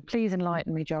it. So please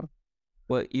enlighten me, John.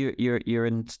 Well, you're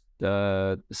in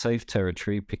safe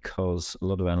territory because a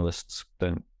lot of analysts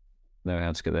don't know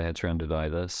how to get their heads around it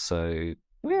either. So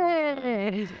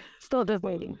Stop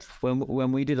waiting.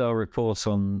 When we did our report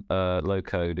on low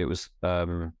code, it was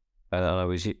I'm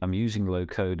using low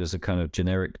code as a kind of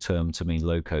generic term to mean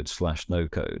low code / no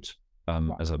code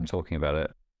as I'm talking about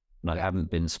it, and I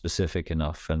haven't been specific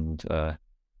enough. And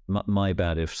my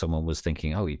bad if someone was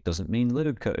thinking, oh, it doesn't mean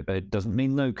low code, it doesn't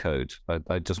mean no code.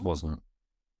 I just wasn't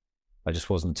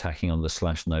tacking on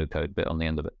the / no code bit on the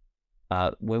end of it.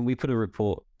 When we put a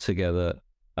report together,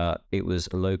 it was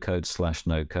a low code /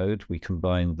 no code. We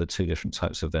combined the two different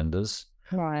types of vendors.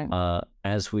 Right.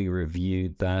 As we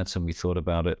reviewed that and we thought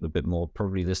about it a bit more,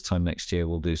 probably this time next year,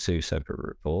 we'll do 2 separate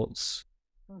reports.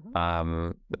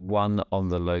 One on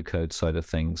the low code side of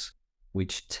things,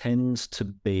 which tends to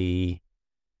be,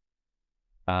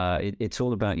 it's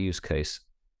all about use case.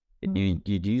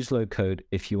 You'd use low code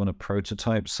if you want to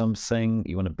prototype something,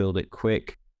 you want to build it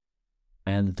quick,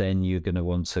 and then you're going to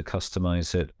want to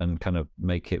customize it and kind of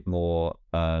make it more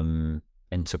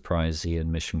enterprisey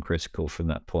and mission critical from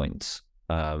that point.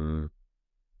 So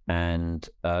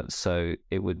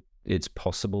it's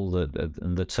possible that,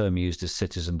 and the term used is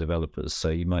citizen developers. So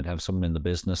you might have someone in the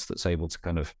business that's able to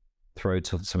kind of throw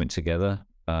something together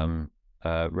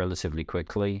relatively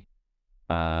quickly.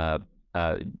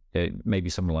 Maybe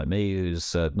someone like me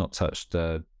who's not touched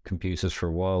computers for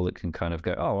a while that can kind of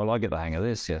go, oh, well, I get the hang of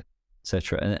this,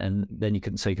 etc. And then you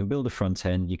can build a front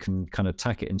end, you can kind of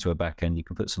tack it into a back end, you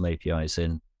can put some APIs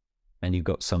in, and you've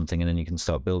got something, and then you can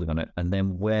start building on it. And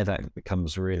then where that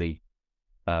becomes really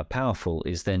powerful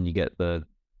is then you get the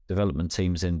development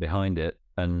teams in behind it,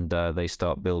 and they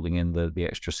start building in the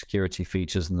extra security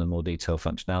features and the more detailed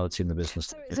functionality in the business.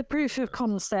 So it's a proof of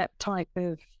concept type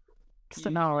of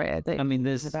scenario.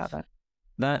 There's about that.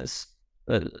 That's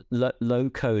low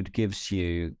code gives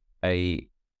you a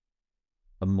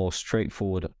more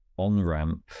straightforward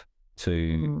on-ramp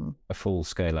to a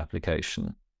full-scale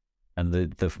application. And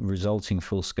the resulting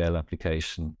full-scale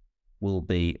application will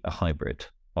be a hybrid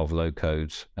of low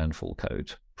code and full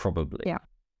code, probably. Yeah.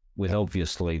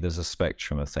 Obviously, there's a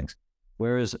spectrum of things.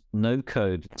 Whereas no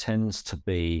code tends to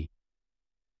be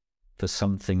for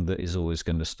something that is always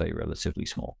going to stay relatively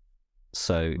small.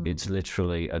 So it's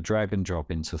literally a drag and drop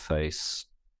interface.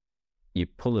 You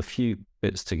pull a few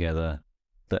bits together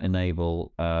that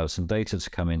enable some data to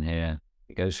come in here.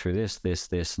 It goes through this,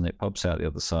 and it pops out the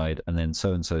other side, and then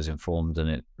so-and-so is informed, and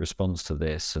it responds to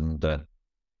this. And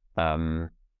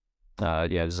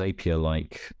there's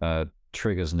API-like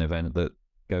triggers an event that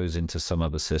goes into some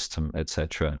other system,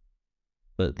 etc.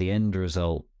 But the end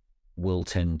result will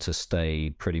tend to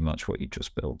stay pretty much what you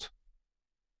just built.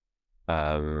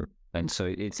 And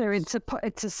so it's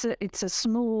a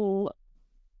small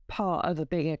part of a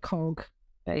bigger cog,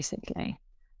 basically.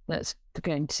 that's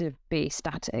going to be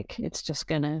static. It's just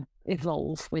going to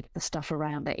evolve with the stuff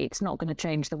around it. It's not going to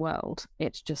change the world.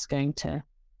 It's just going to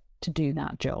do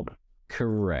that job.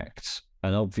 Correct.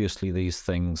 And obviously these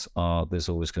things there's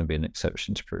always going to be an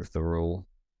exception to prove the rule.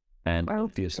 And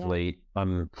obviously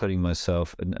I'm putting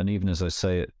myself, and even as I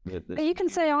say it... You can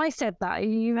say I said that.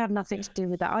 You have nothing to do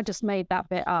with that. I just made that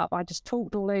bit up. I just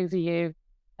talked all over you.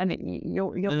 And you're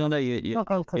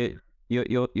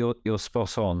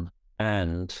spot on.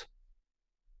 And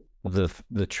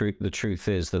the truth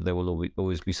is that there will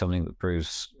always be something that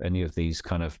proves any of these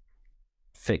kind of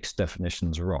fixed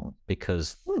definitions wrong,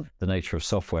 because the nature of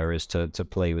software is to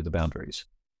play with the boundaries.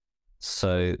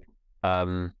 So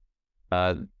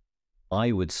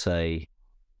I would say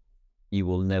you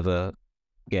will never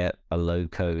get a no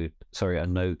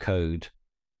code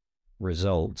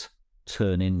result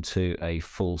turn into a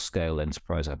full-scale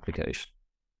enterprise application.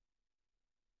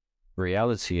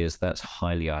 Reality is that's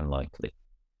highly unlikely.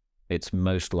 It's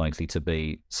most likely to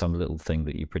be some little thing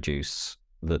that you produce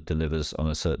that delivers on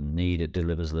a certain need. It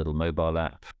delivers a little mobile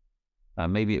app.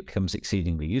 Maybe it becomes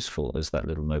exceedingly useful as that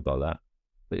little mobile app,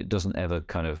 but it doesn't ever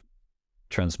kind of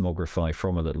transmogrify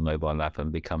from a little mobile app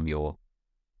and become your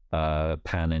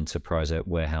pan enterprise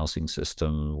warehousing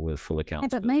system with full accounts.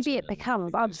 Yeah, but maybe it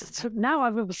becomes. Now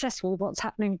I'm obsessed with what's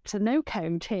happening to no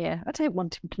code here. I don't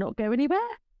want him to not go anywhere.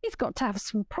 He's got to have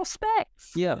some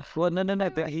prospects. Yeah, well, no.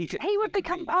 But he would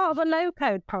become part of a low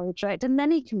code project, and then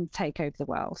he can take over the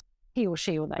world. He or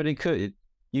she or they. But it could.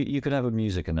 You could have a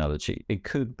music analogy. It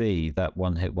could be that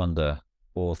one-hit wonder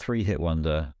or three-hit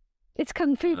wonder. It's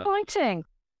kung fu fighting.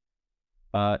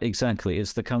 Exactly.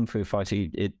 It's the kung fu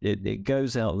fighting. It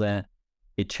goes out there,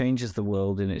 it changes the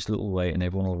world in its little way, and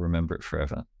everyone will remember it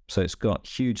forever. So it's got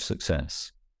huge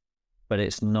success, but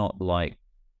it's not like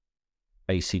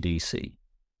AC/DC,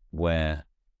 where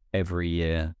every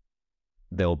year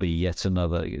there'll be yet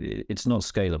another. It's not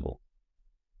scalable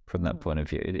from that point of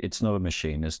view. It's not a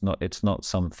machine. It's not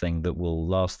something that will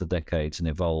last the decades and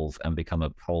evolve and become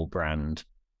a whole brand,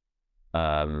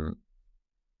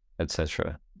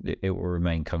 etc. It will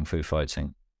remain kung fu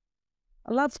fighting.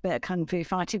 I love a bit of kung fu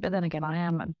fighting, but then again, I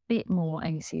am a bit more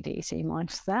AC/DC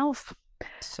myself.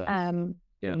 So, I'm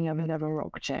a bit of a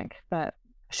rock chick, but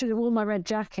I should have worn my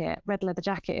red leather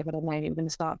jacket, if I'd have known you were going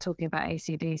to start talking about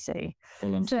AC/DC.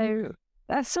 So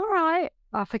that's all right.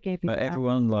 I'll forgive you. But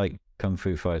everyone liked kung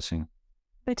fu fighting.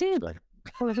 They did.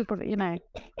 Well, everybody,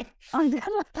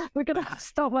 we're going to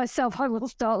stop myself. I will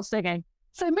start singing.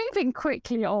 So moving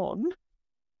quickly on,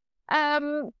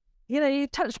 you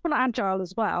touched on Agile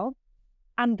as well,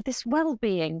 and this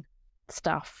well-being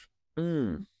stuff.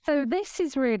 So this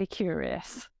is really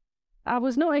curious. I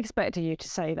was not expecting you to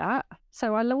say that,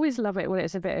 so I always love it when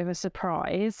it's a bit of a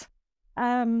surprise.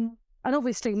 And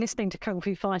obviously listening to Kung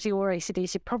Fu Fighting or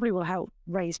AC/DC probably will help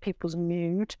raise people's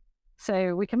mood.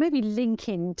 So we can maybe link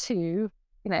into,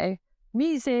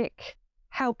 music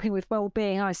helping with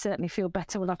well-being. I certainly feel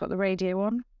better when I've got the radio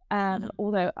on.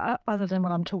 Although other than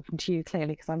when I'm talking to you,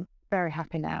 clearly, because I'm very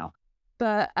happy now.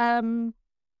 But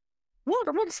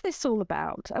what's this all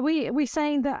about? Are we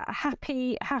saying that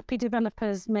happy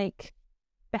developers make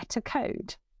better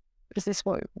code? Is this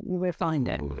what we're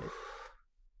finding?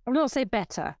 I'm not saying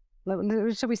better.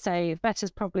 Shall we say better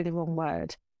is probably the wrong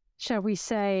word? Shall we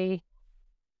say?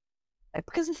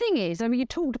 Because the thing is, you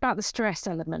talked about the stress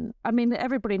element.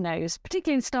 Everybody knows,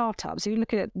 particularly in startups. If you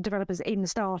look at developers in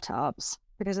startups,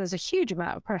 because there's a huge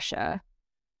amount of pressure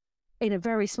in a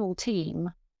very small team,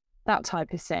 that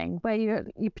type of thing, where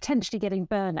you're potentially getting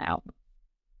burnout.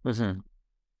 Mm-hmm.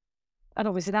 And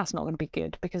obviously that's not going to be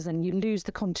good, because then you lose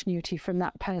the continuity from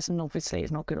that person. Obviously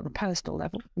it's not good on a personal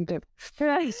level. You do.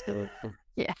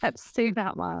 Yeah, see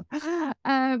that,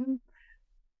 man.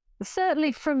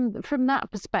 Certainly from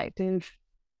that perspective,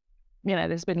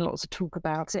 there's been lots of talk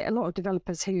about it. A lot of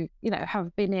developers who,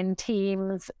 have been in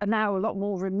teams are now a lot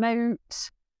more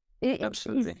remote.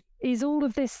 Absolutely. Is all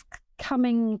of this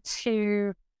coming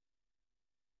to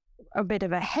a bit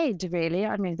of a head, really?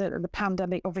 The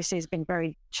pandemic obviously has been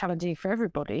very challenging for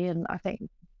everybody. And I think,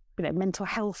 mental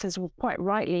health is quite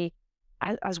rightly,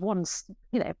 as one,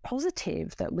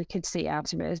 positive that we could see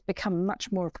out of it, has become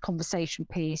much more of a conversation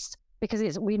piece,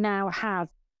 because we now have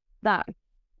that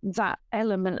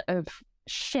element of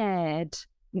shared,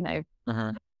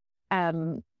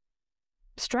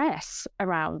 stress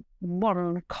around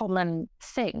one common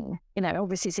thing.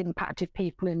 Obviously it's impacted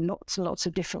people in lots and lots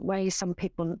of different ways. Some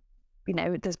people,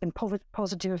 there's been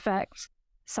positive effects,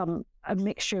 some a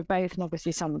mixture of both, and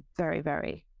obviously some very,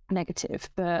 very negative.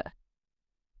 But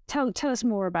tell us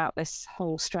more about this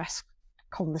whole stress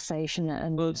conversation.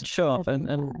 And well, sure.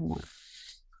 And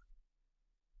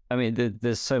I mean,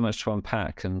 there's so much to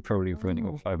unpack, and probably we've only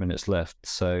got 5 minutes left.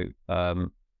 So,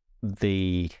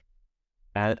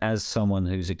 as someone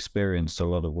who's experienced a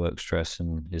lot of work stress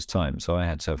in his time, so I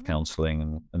had to have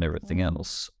counselling and everything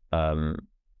else, so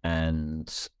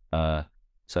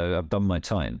I've done my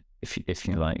time, if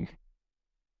you like.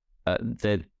 I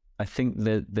think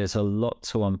there's a lot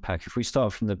to unpack. If we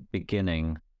start from the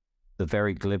beginning, the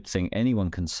very glib thing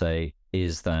anyone can say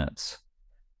is that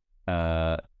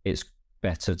it's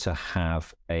better to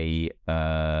have a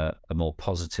more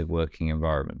positive working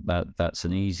environment. That's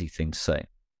an easy thing to say,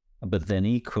 but then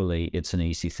equally, it's an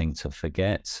easy thing to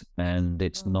forget, and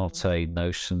it's not a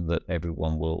notion that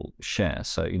everyone will share.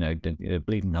 So, a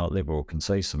bleeding heart liberal can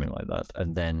say something like that,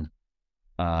 and then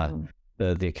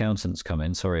the accountants come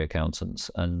in, accountants,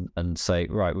 and say,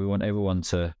 right, we want everyone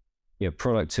to,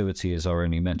 productivity is our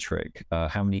only metric.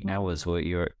 How many hours were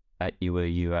you at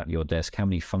your desk? How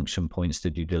many function points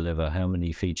did you deliver? How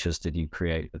many features did you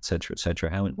create, et cetera, et cetera?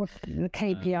 The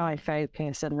KPI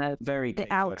focus and the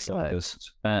output.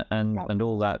 And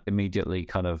all that immediately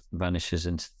kind of vanishes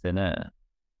into thin air.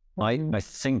 I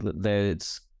think that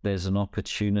there's an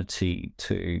opportunity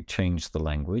to change the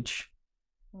language.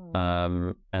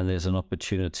 And there's an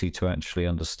opportunity to actually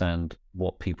understand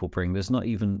what people bring. There's not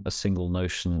even a single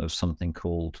notion of something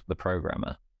called the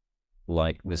programmer.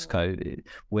 Like this code,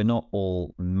 we're not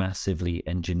all massively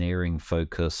engineering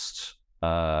focused.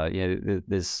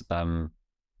 There's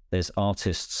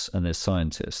artists and there's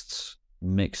scientists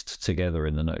mixed together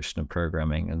in the notion of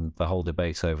programming, and the whole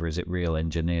debate over, is it real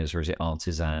engineers or is it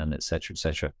artisan, etc.,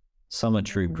 etc. Some are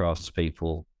true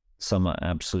craftspeople, some are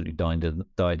absolutely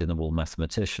dyed-in-the-wool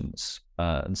mathematicians,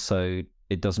 and so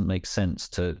it doesn't make sense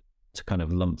to kind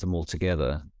of lump them all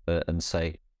together and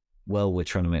say, well, we're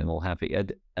trying to make them all happy.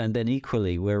 And then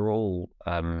equally, we've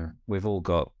all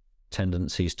got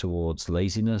tendencies towards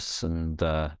laziness, and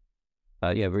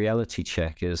reality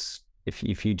check is,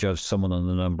 if you judge someone on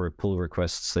the number of pull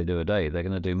requests they do a day, they're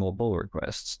going to do more pull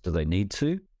requests. Do they need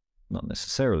to? Not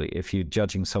necessarily. If you're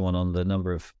judging someone on the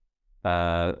number of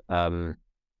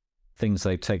things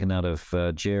they've taken out of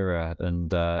Jira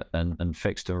and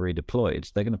fixed and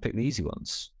redeployed, they're going to pick the easy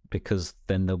ones, because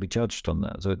then they'll be judged on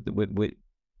that. So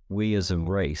we as a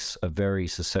race are very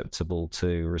susceptible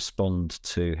to respond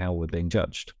to how we're being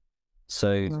judged.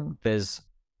 So there's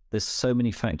so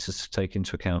many factors to take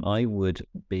into account. I would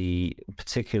be,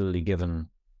 particularly given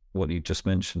what you just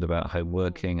mentioned about home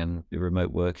working and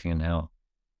remote working and how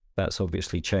that's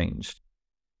obviously changed.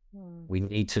 We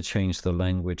need to change the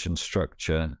language and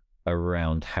structure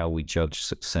around how we judge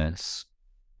success.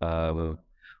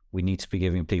 We need to be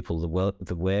giving people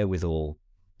the wherewithal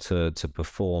to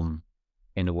perform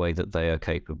in a way that they are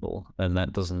capable, and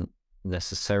that doesn't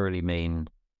necessarily mean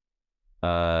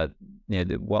one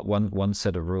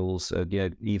set of rules.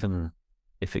 Even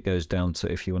if it goes down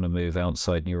to, if you want to move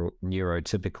outside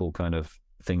neurotypical kind of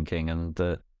thinking, and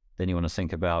then you want to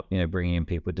think about bringing in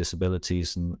people with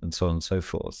disabilities and so on and so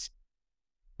forth.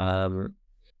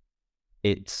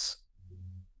 It's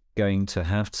going to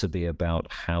have to be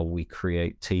about how we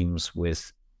create teams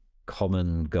with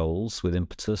common goals, with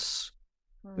impetus,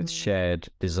 with shared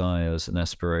desires and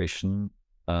aspiration,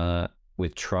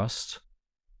 with trust.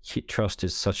 Trust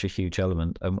is such a huge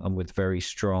element, and with very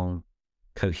strong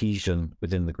cohesion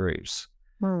within the groups.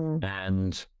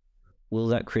 And will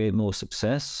that create more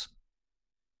success?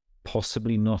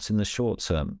 Possibly not in the short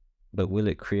term, but will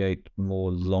it create more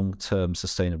long-term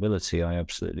sustainability? I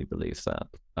absolutely believe that.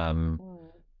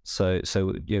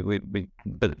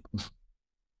 But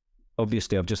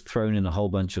obviously I've just thrown in a whole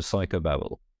bunch of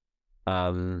psychobabble.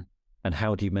 And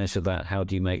how do you measure that? How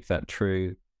do you make that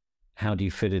true? How do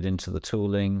you fit it into the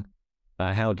tooling?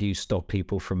 How do you stop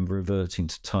people from reverting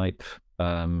to type?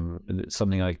 It's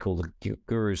something I call the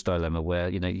guru's dilemma, where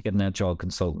you get an agile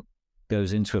consultant,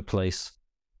 goes into a place,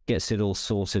 gets it all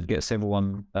sorted, gets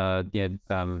everyone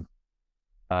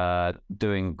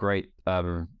doing great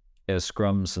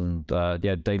scrums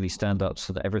and daily stand-ups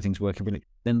so that everything's working really.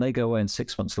 Then they go away, and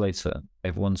 6 months later,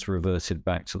 everyone's reverted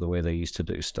back to the way they used to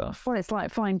do stuff. Well, it's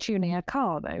like fine-tuning a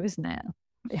car, though, isn't it?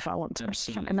 If I want to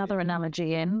chuck another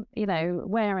analogy in,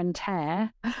 wear and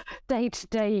tear,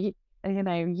 day-to-day,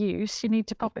 use, you need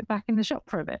to pop it back in the shop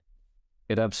for a bit.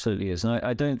 It absolutely is. And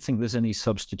I don't think there's any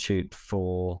substitute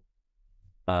for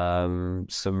some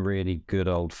really good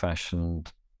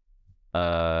old-fashioned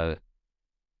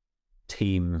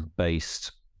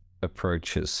team-based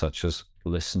approaches, such as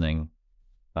listening,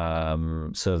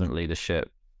 servant leadership,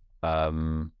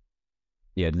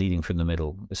 leading from the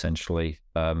middle, essentially,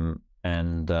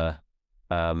 and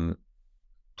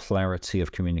clarity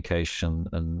of communication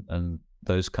and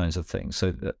those kinds of things.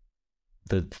 So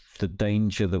the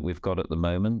danger that we've got at the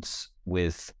moment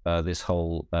with this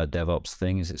whole DevOps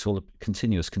thing is it's all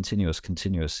continuous.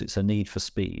 It's a need for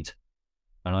speed.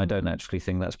 And I don't actually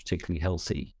think that's particularly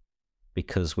healthy,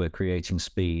 because we're creating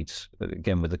speed,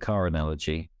 again, with the car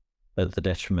analogy, at the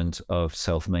detriment of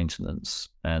self-maintenance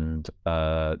and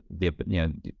the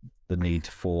need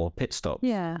for pit stops.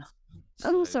 Yeah.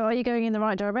 And also, are you going in the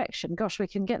right direction? Gosh, we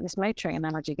can get this motoring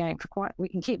analogy going we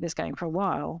can keep this going for a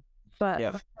while. But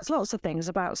there's lots of things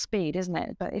about speed, isn't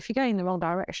it? But if you're going in the wrong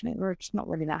direction, it's not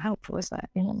really that helpful, is it?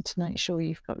 You want to make sure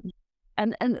you've got...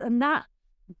 And that,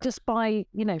 just by,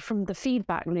 from the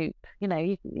feedback loop, you're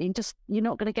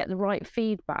not going to get the right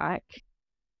feedback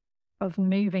of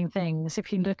moving things.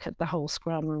 If you look at the whole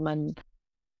Scrum and,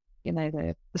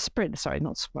 the sprint, sorry,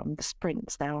 not Scrum, the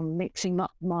sprints now, I'm mixing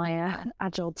up my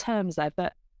agile terms there,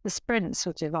 but the sprint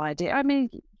sort of idea. I mean,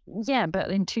 yeah,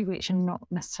 but in 2 weeks, you're not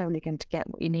necessarily going to get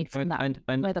what you need from that,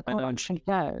 where the product should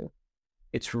go.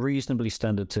 It's reasonably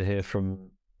standard to hear from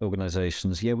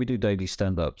organizations, we do daily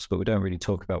stand-ups, but we don't really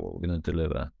talk about what we're going to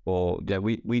deliver. Or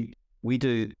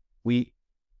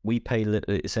we pay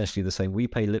essentially the same. We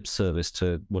pay lip service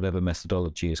to whatever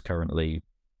methodology is currently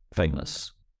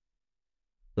famous,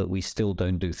 but we still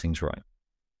don't do things right.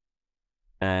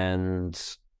 And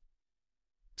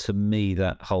to me,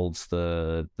 that holds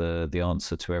the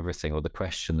answer to everything, or the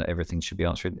question that everything should be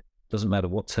answered. It doesn't matter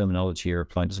what terminology you're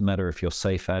applying. It doesn't matter if you're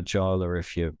safe agile or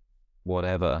if you're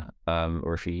whatever,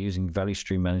 or if you're using value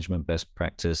stream management best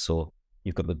practice, or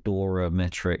you've got the DORA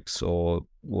metrics, or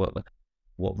what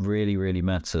really, really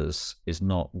matters is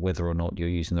not whether or not you're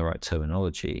using the right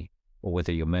terminology, or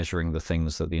whether you're measuring the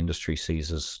things that the industry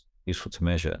sees as useful to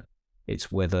measure.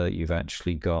 It's whether you've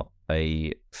actually got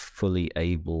a fully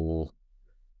able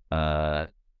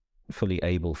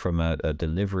from a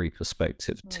delivery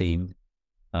perspective team,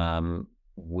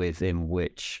 within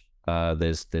which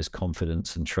there's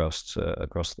confidence and trust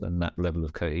across, and that level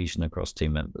of cohesion across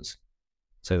team members.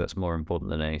 So that's more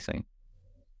important than anything.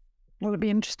 Well, it'd be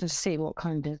interesting to see what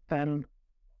kind of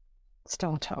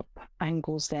startup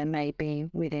angles there may be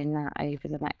within that over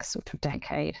the next sort of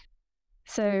decade.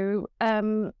 So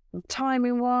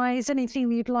timing-wise,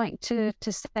 anything you'd like to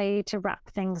say to wrap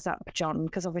things up, John?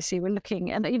 Because obviously we're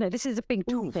looking, and this is a big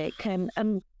topic,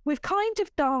 and we've kind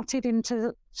of darted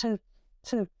into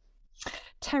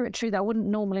territory that I wouldn't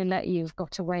normally let you've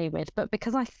got away with, but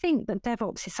because I think that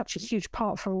DevOps is such a huge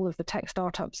part for all of the tech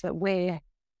startups that I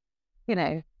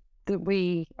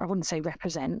wouldn't say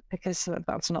represent, because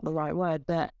that's not the right word,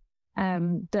 but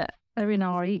that are in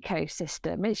our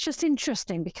ecosystem. It's just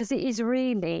interesting because it is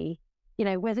really,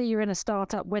 whether you're in a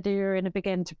startup, whether you're in a big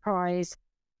enterprise,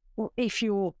 or if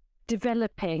you're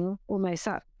developing almost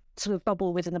that sort of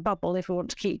bubble within a bubble, if we want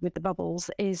to keep with the bubbles,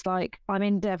 is like, I'm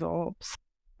in DevOps.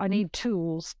 I need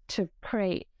tools to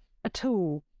create a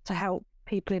tool to help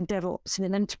people in DevOps in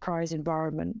an enterprise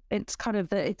environment. It's kind of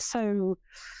it's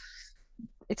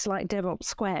like DevOps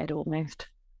squared almost,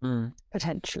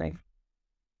 potentially.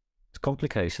 It's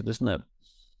complicated, isn't it?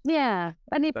 Yeah.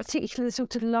 Any particular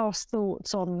sort of last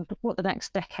thoughts on what the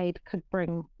next decade could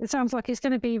bring? It sounds like it's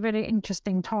going to be a really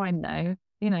interesting time, though.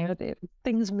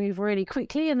 Things move really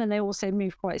quickly, and then they also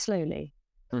move quite slowly,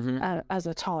 as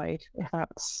a tide, if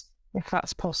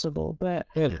that's possible. But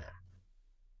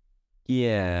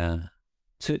yeah,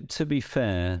 to be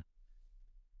fair,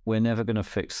 we're never going to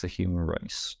fix the human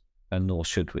race, and nor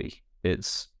should we.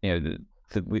 It's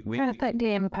we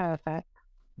perfectly imperfect.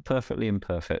 Perfectly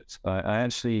imperfect. I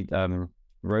actually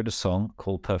wrote a song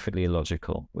called "Perfectly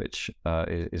Illogical," which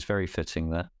is very fitting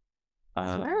there.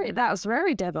 That's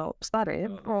very DevOps. That is.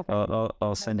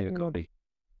 I'll send you a copy.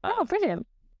 Oh, brilliant!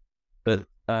 But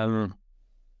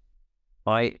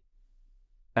I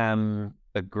am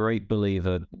a great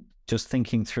believer. Just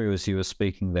thinking through as you were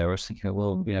speaking there, I was thinking,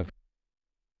 well,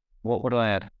 what would I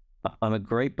add? I'm a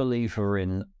great believer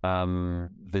in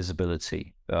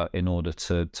visibility in order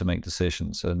to make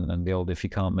decisions, and the old "if you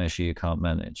can't measure, you can't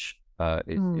manage"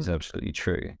 is absolutely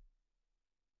true.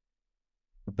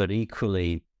 But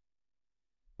equally,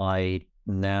 I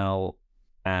now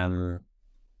am.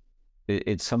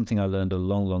 It's something I learned a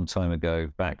long, long time ago,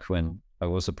 back when I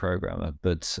was a programmer.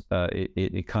 But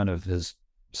it kind of has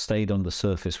stayed on the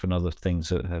surface when other things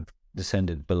have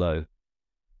descended below.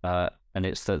 And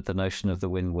it's the notion of the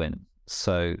win-win.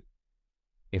 So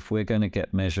if we're going to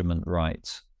get measurement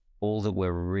right, all that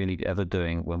we're really ever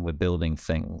doing when we're building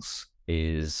things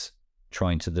is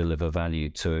trying to deliver value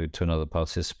to another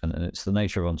participant. And it's the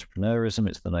nature of entrepreneurism,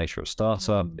 it's the nature of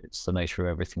startup, it's the nature of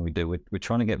everything we do. We're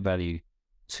trying to get value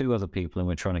to other people, and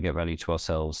we're trying to get value to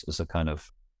ourselves as a kind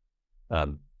of,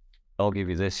 I'll give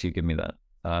you this, you give me that.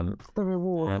 The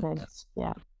reward things,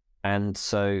 yeah. And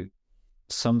so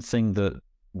something that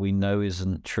we know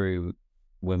isn't true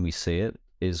when we see it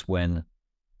is when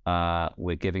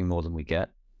we're giving more than we get.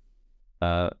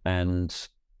 And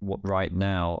right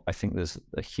now, I think there's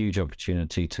a huge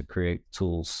opportunity to create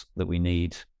tools that we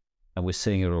need. And we're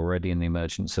seeing it already in the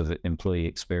emergence of employee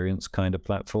experience kind of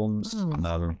platforms.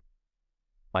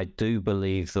 I do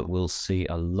believe that we'll see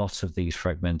a lot of these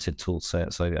fragmented tool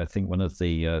sets. I think one of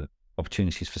the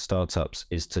opportunities for startups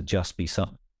is to just be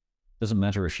some. Doesn't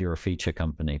matter if you're a feature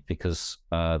company, because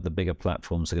the bigger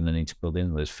platforms are going to need to build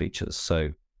in those features. So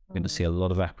we're going to see a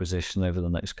lot of acquisition over the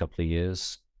next couple of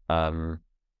years.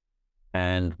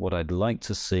 And what I'd like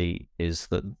to see is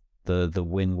that the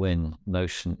win-win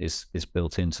notion is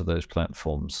built into those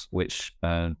platforms, which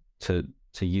to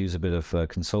use a bit of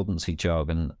consultancy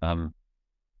jargon,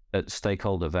 at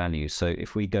stakeholder value. So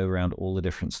if we go around all the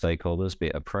different stakeholders, be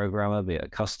it a programmer, be it a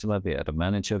customer, be it a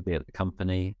manager, be it the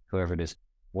company, whoever it is,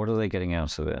 what are they getting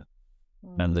out of it?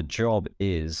 And the job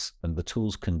is, and the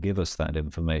tools can give us that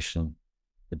information,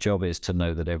 the job is to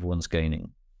know that everyone's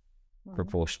gaining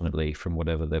proportionately from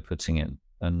whatever they're putting in.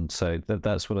 And so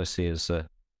that's what I see as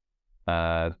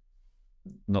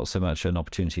not so much an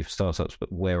opportunity for startups,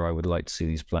 but where I would like to see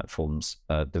these platforms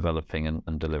developing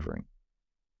and delivering.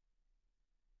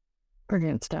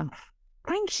 Brilliant stuff.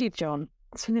 Thank you, John.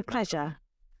 It's been a pleasure.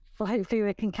 Well, hopefully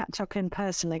we can catch up in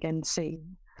person again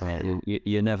soon.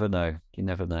 You never know. You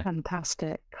never know.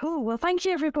 Fantastic. Cool. Well, thank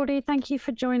you, everybody. Thank you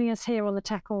for joining us here on the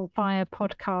Tech on Fire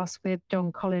podcast with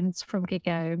John Collins from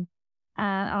GigaOM.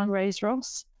 I'm Rose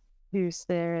Ross, who's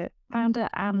the founder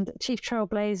and chief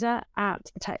trailblazer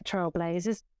at Tech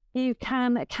Trailblazers. You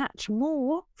can catch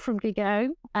more from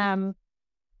GigaOM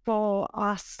for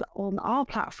us on our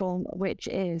platform, which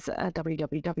is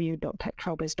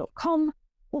www.techtrailblaze.com,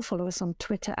 or follow us on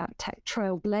Twitter at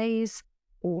TechTrailblaze,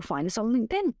 or find us on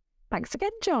LinkedIn. Thanks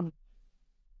again, John.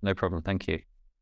 No problem. Thank you.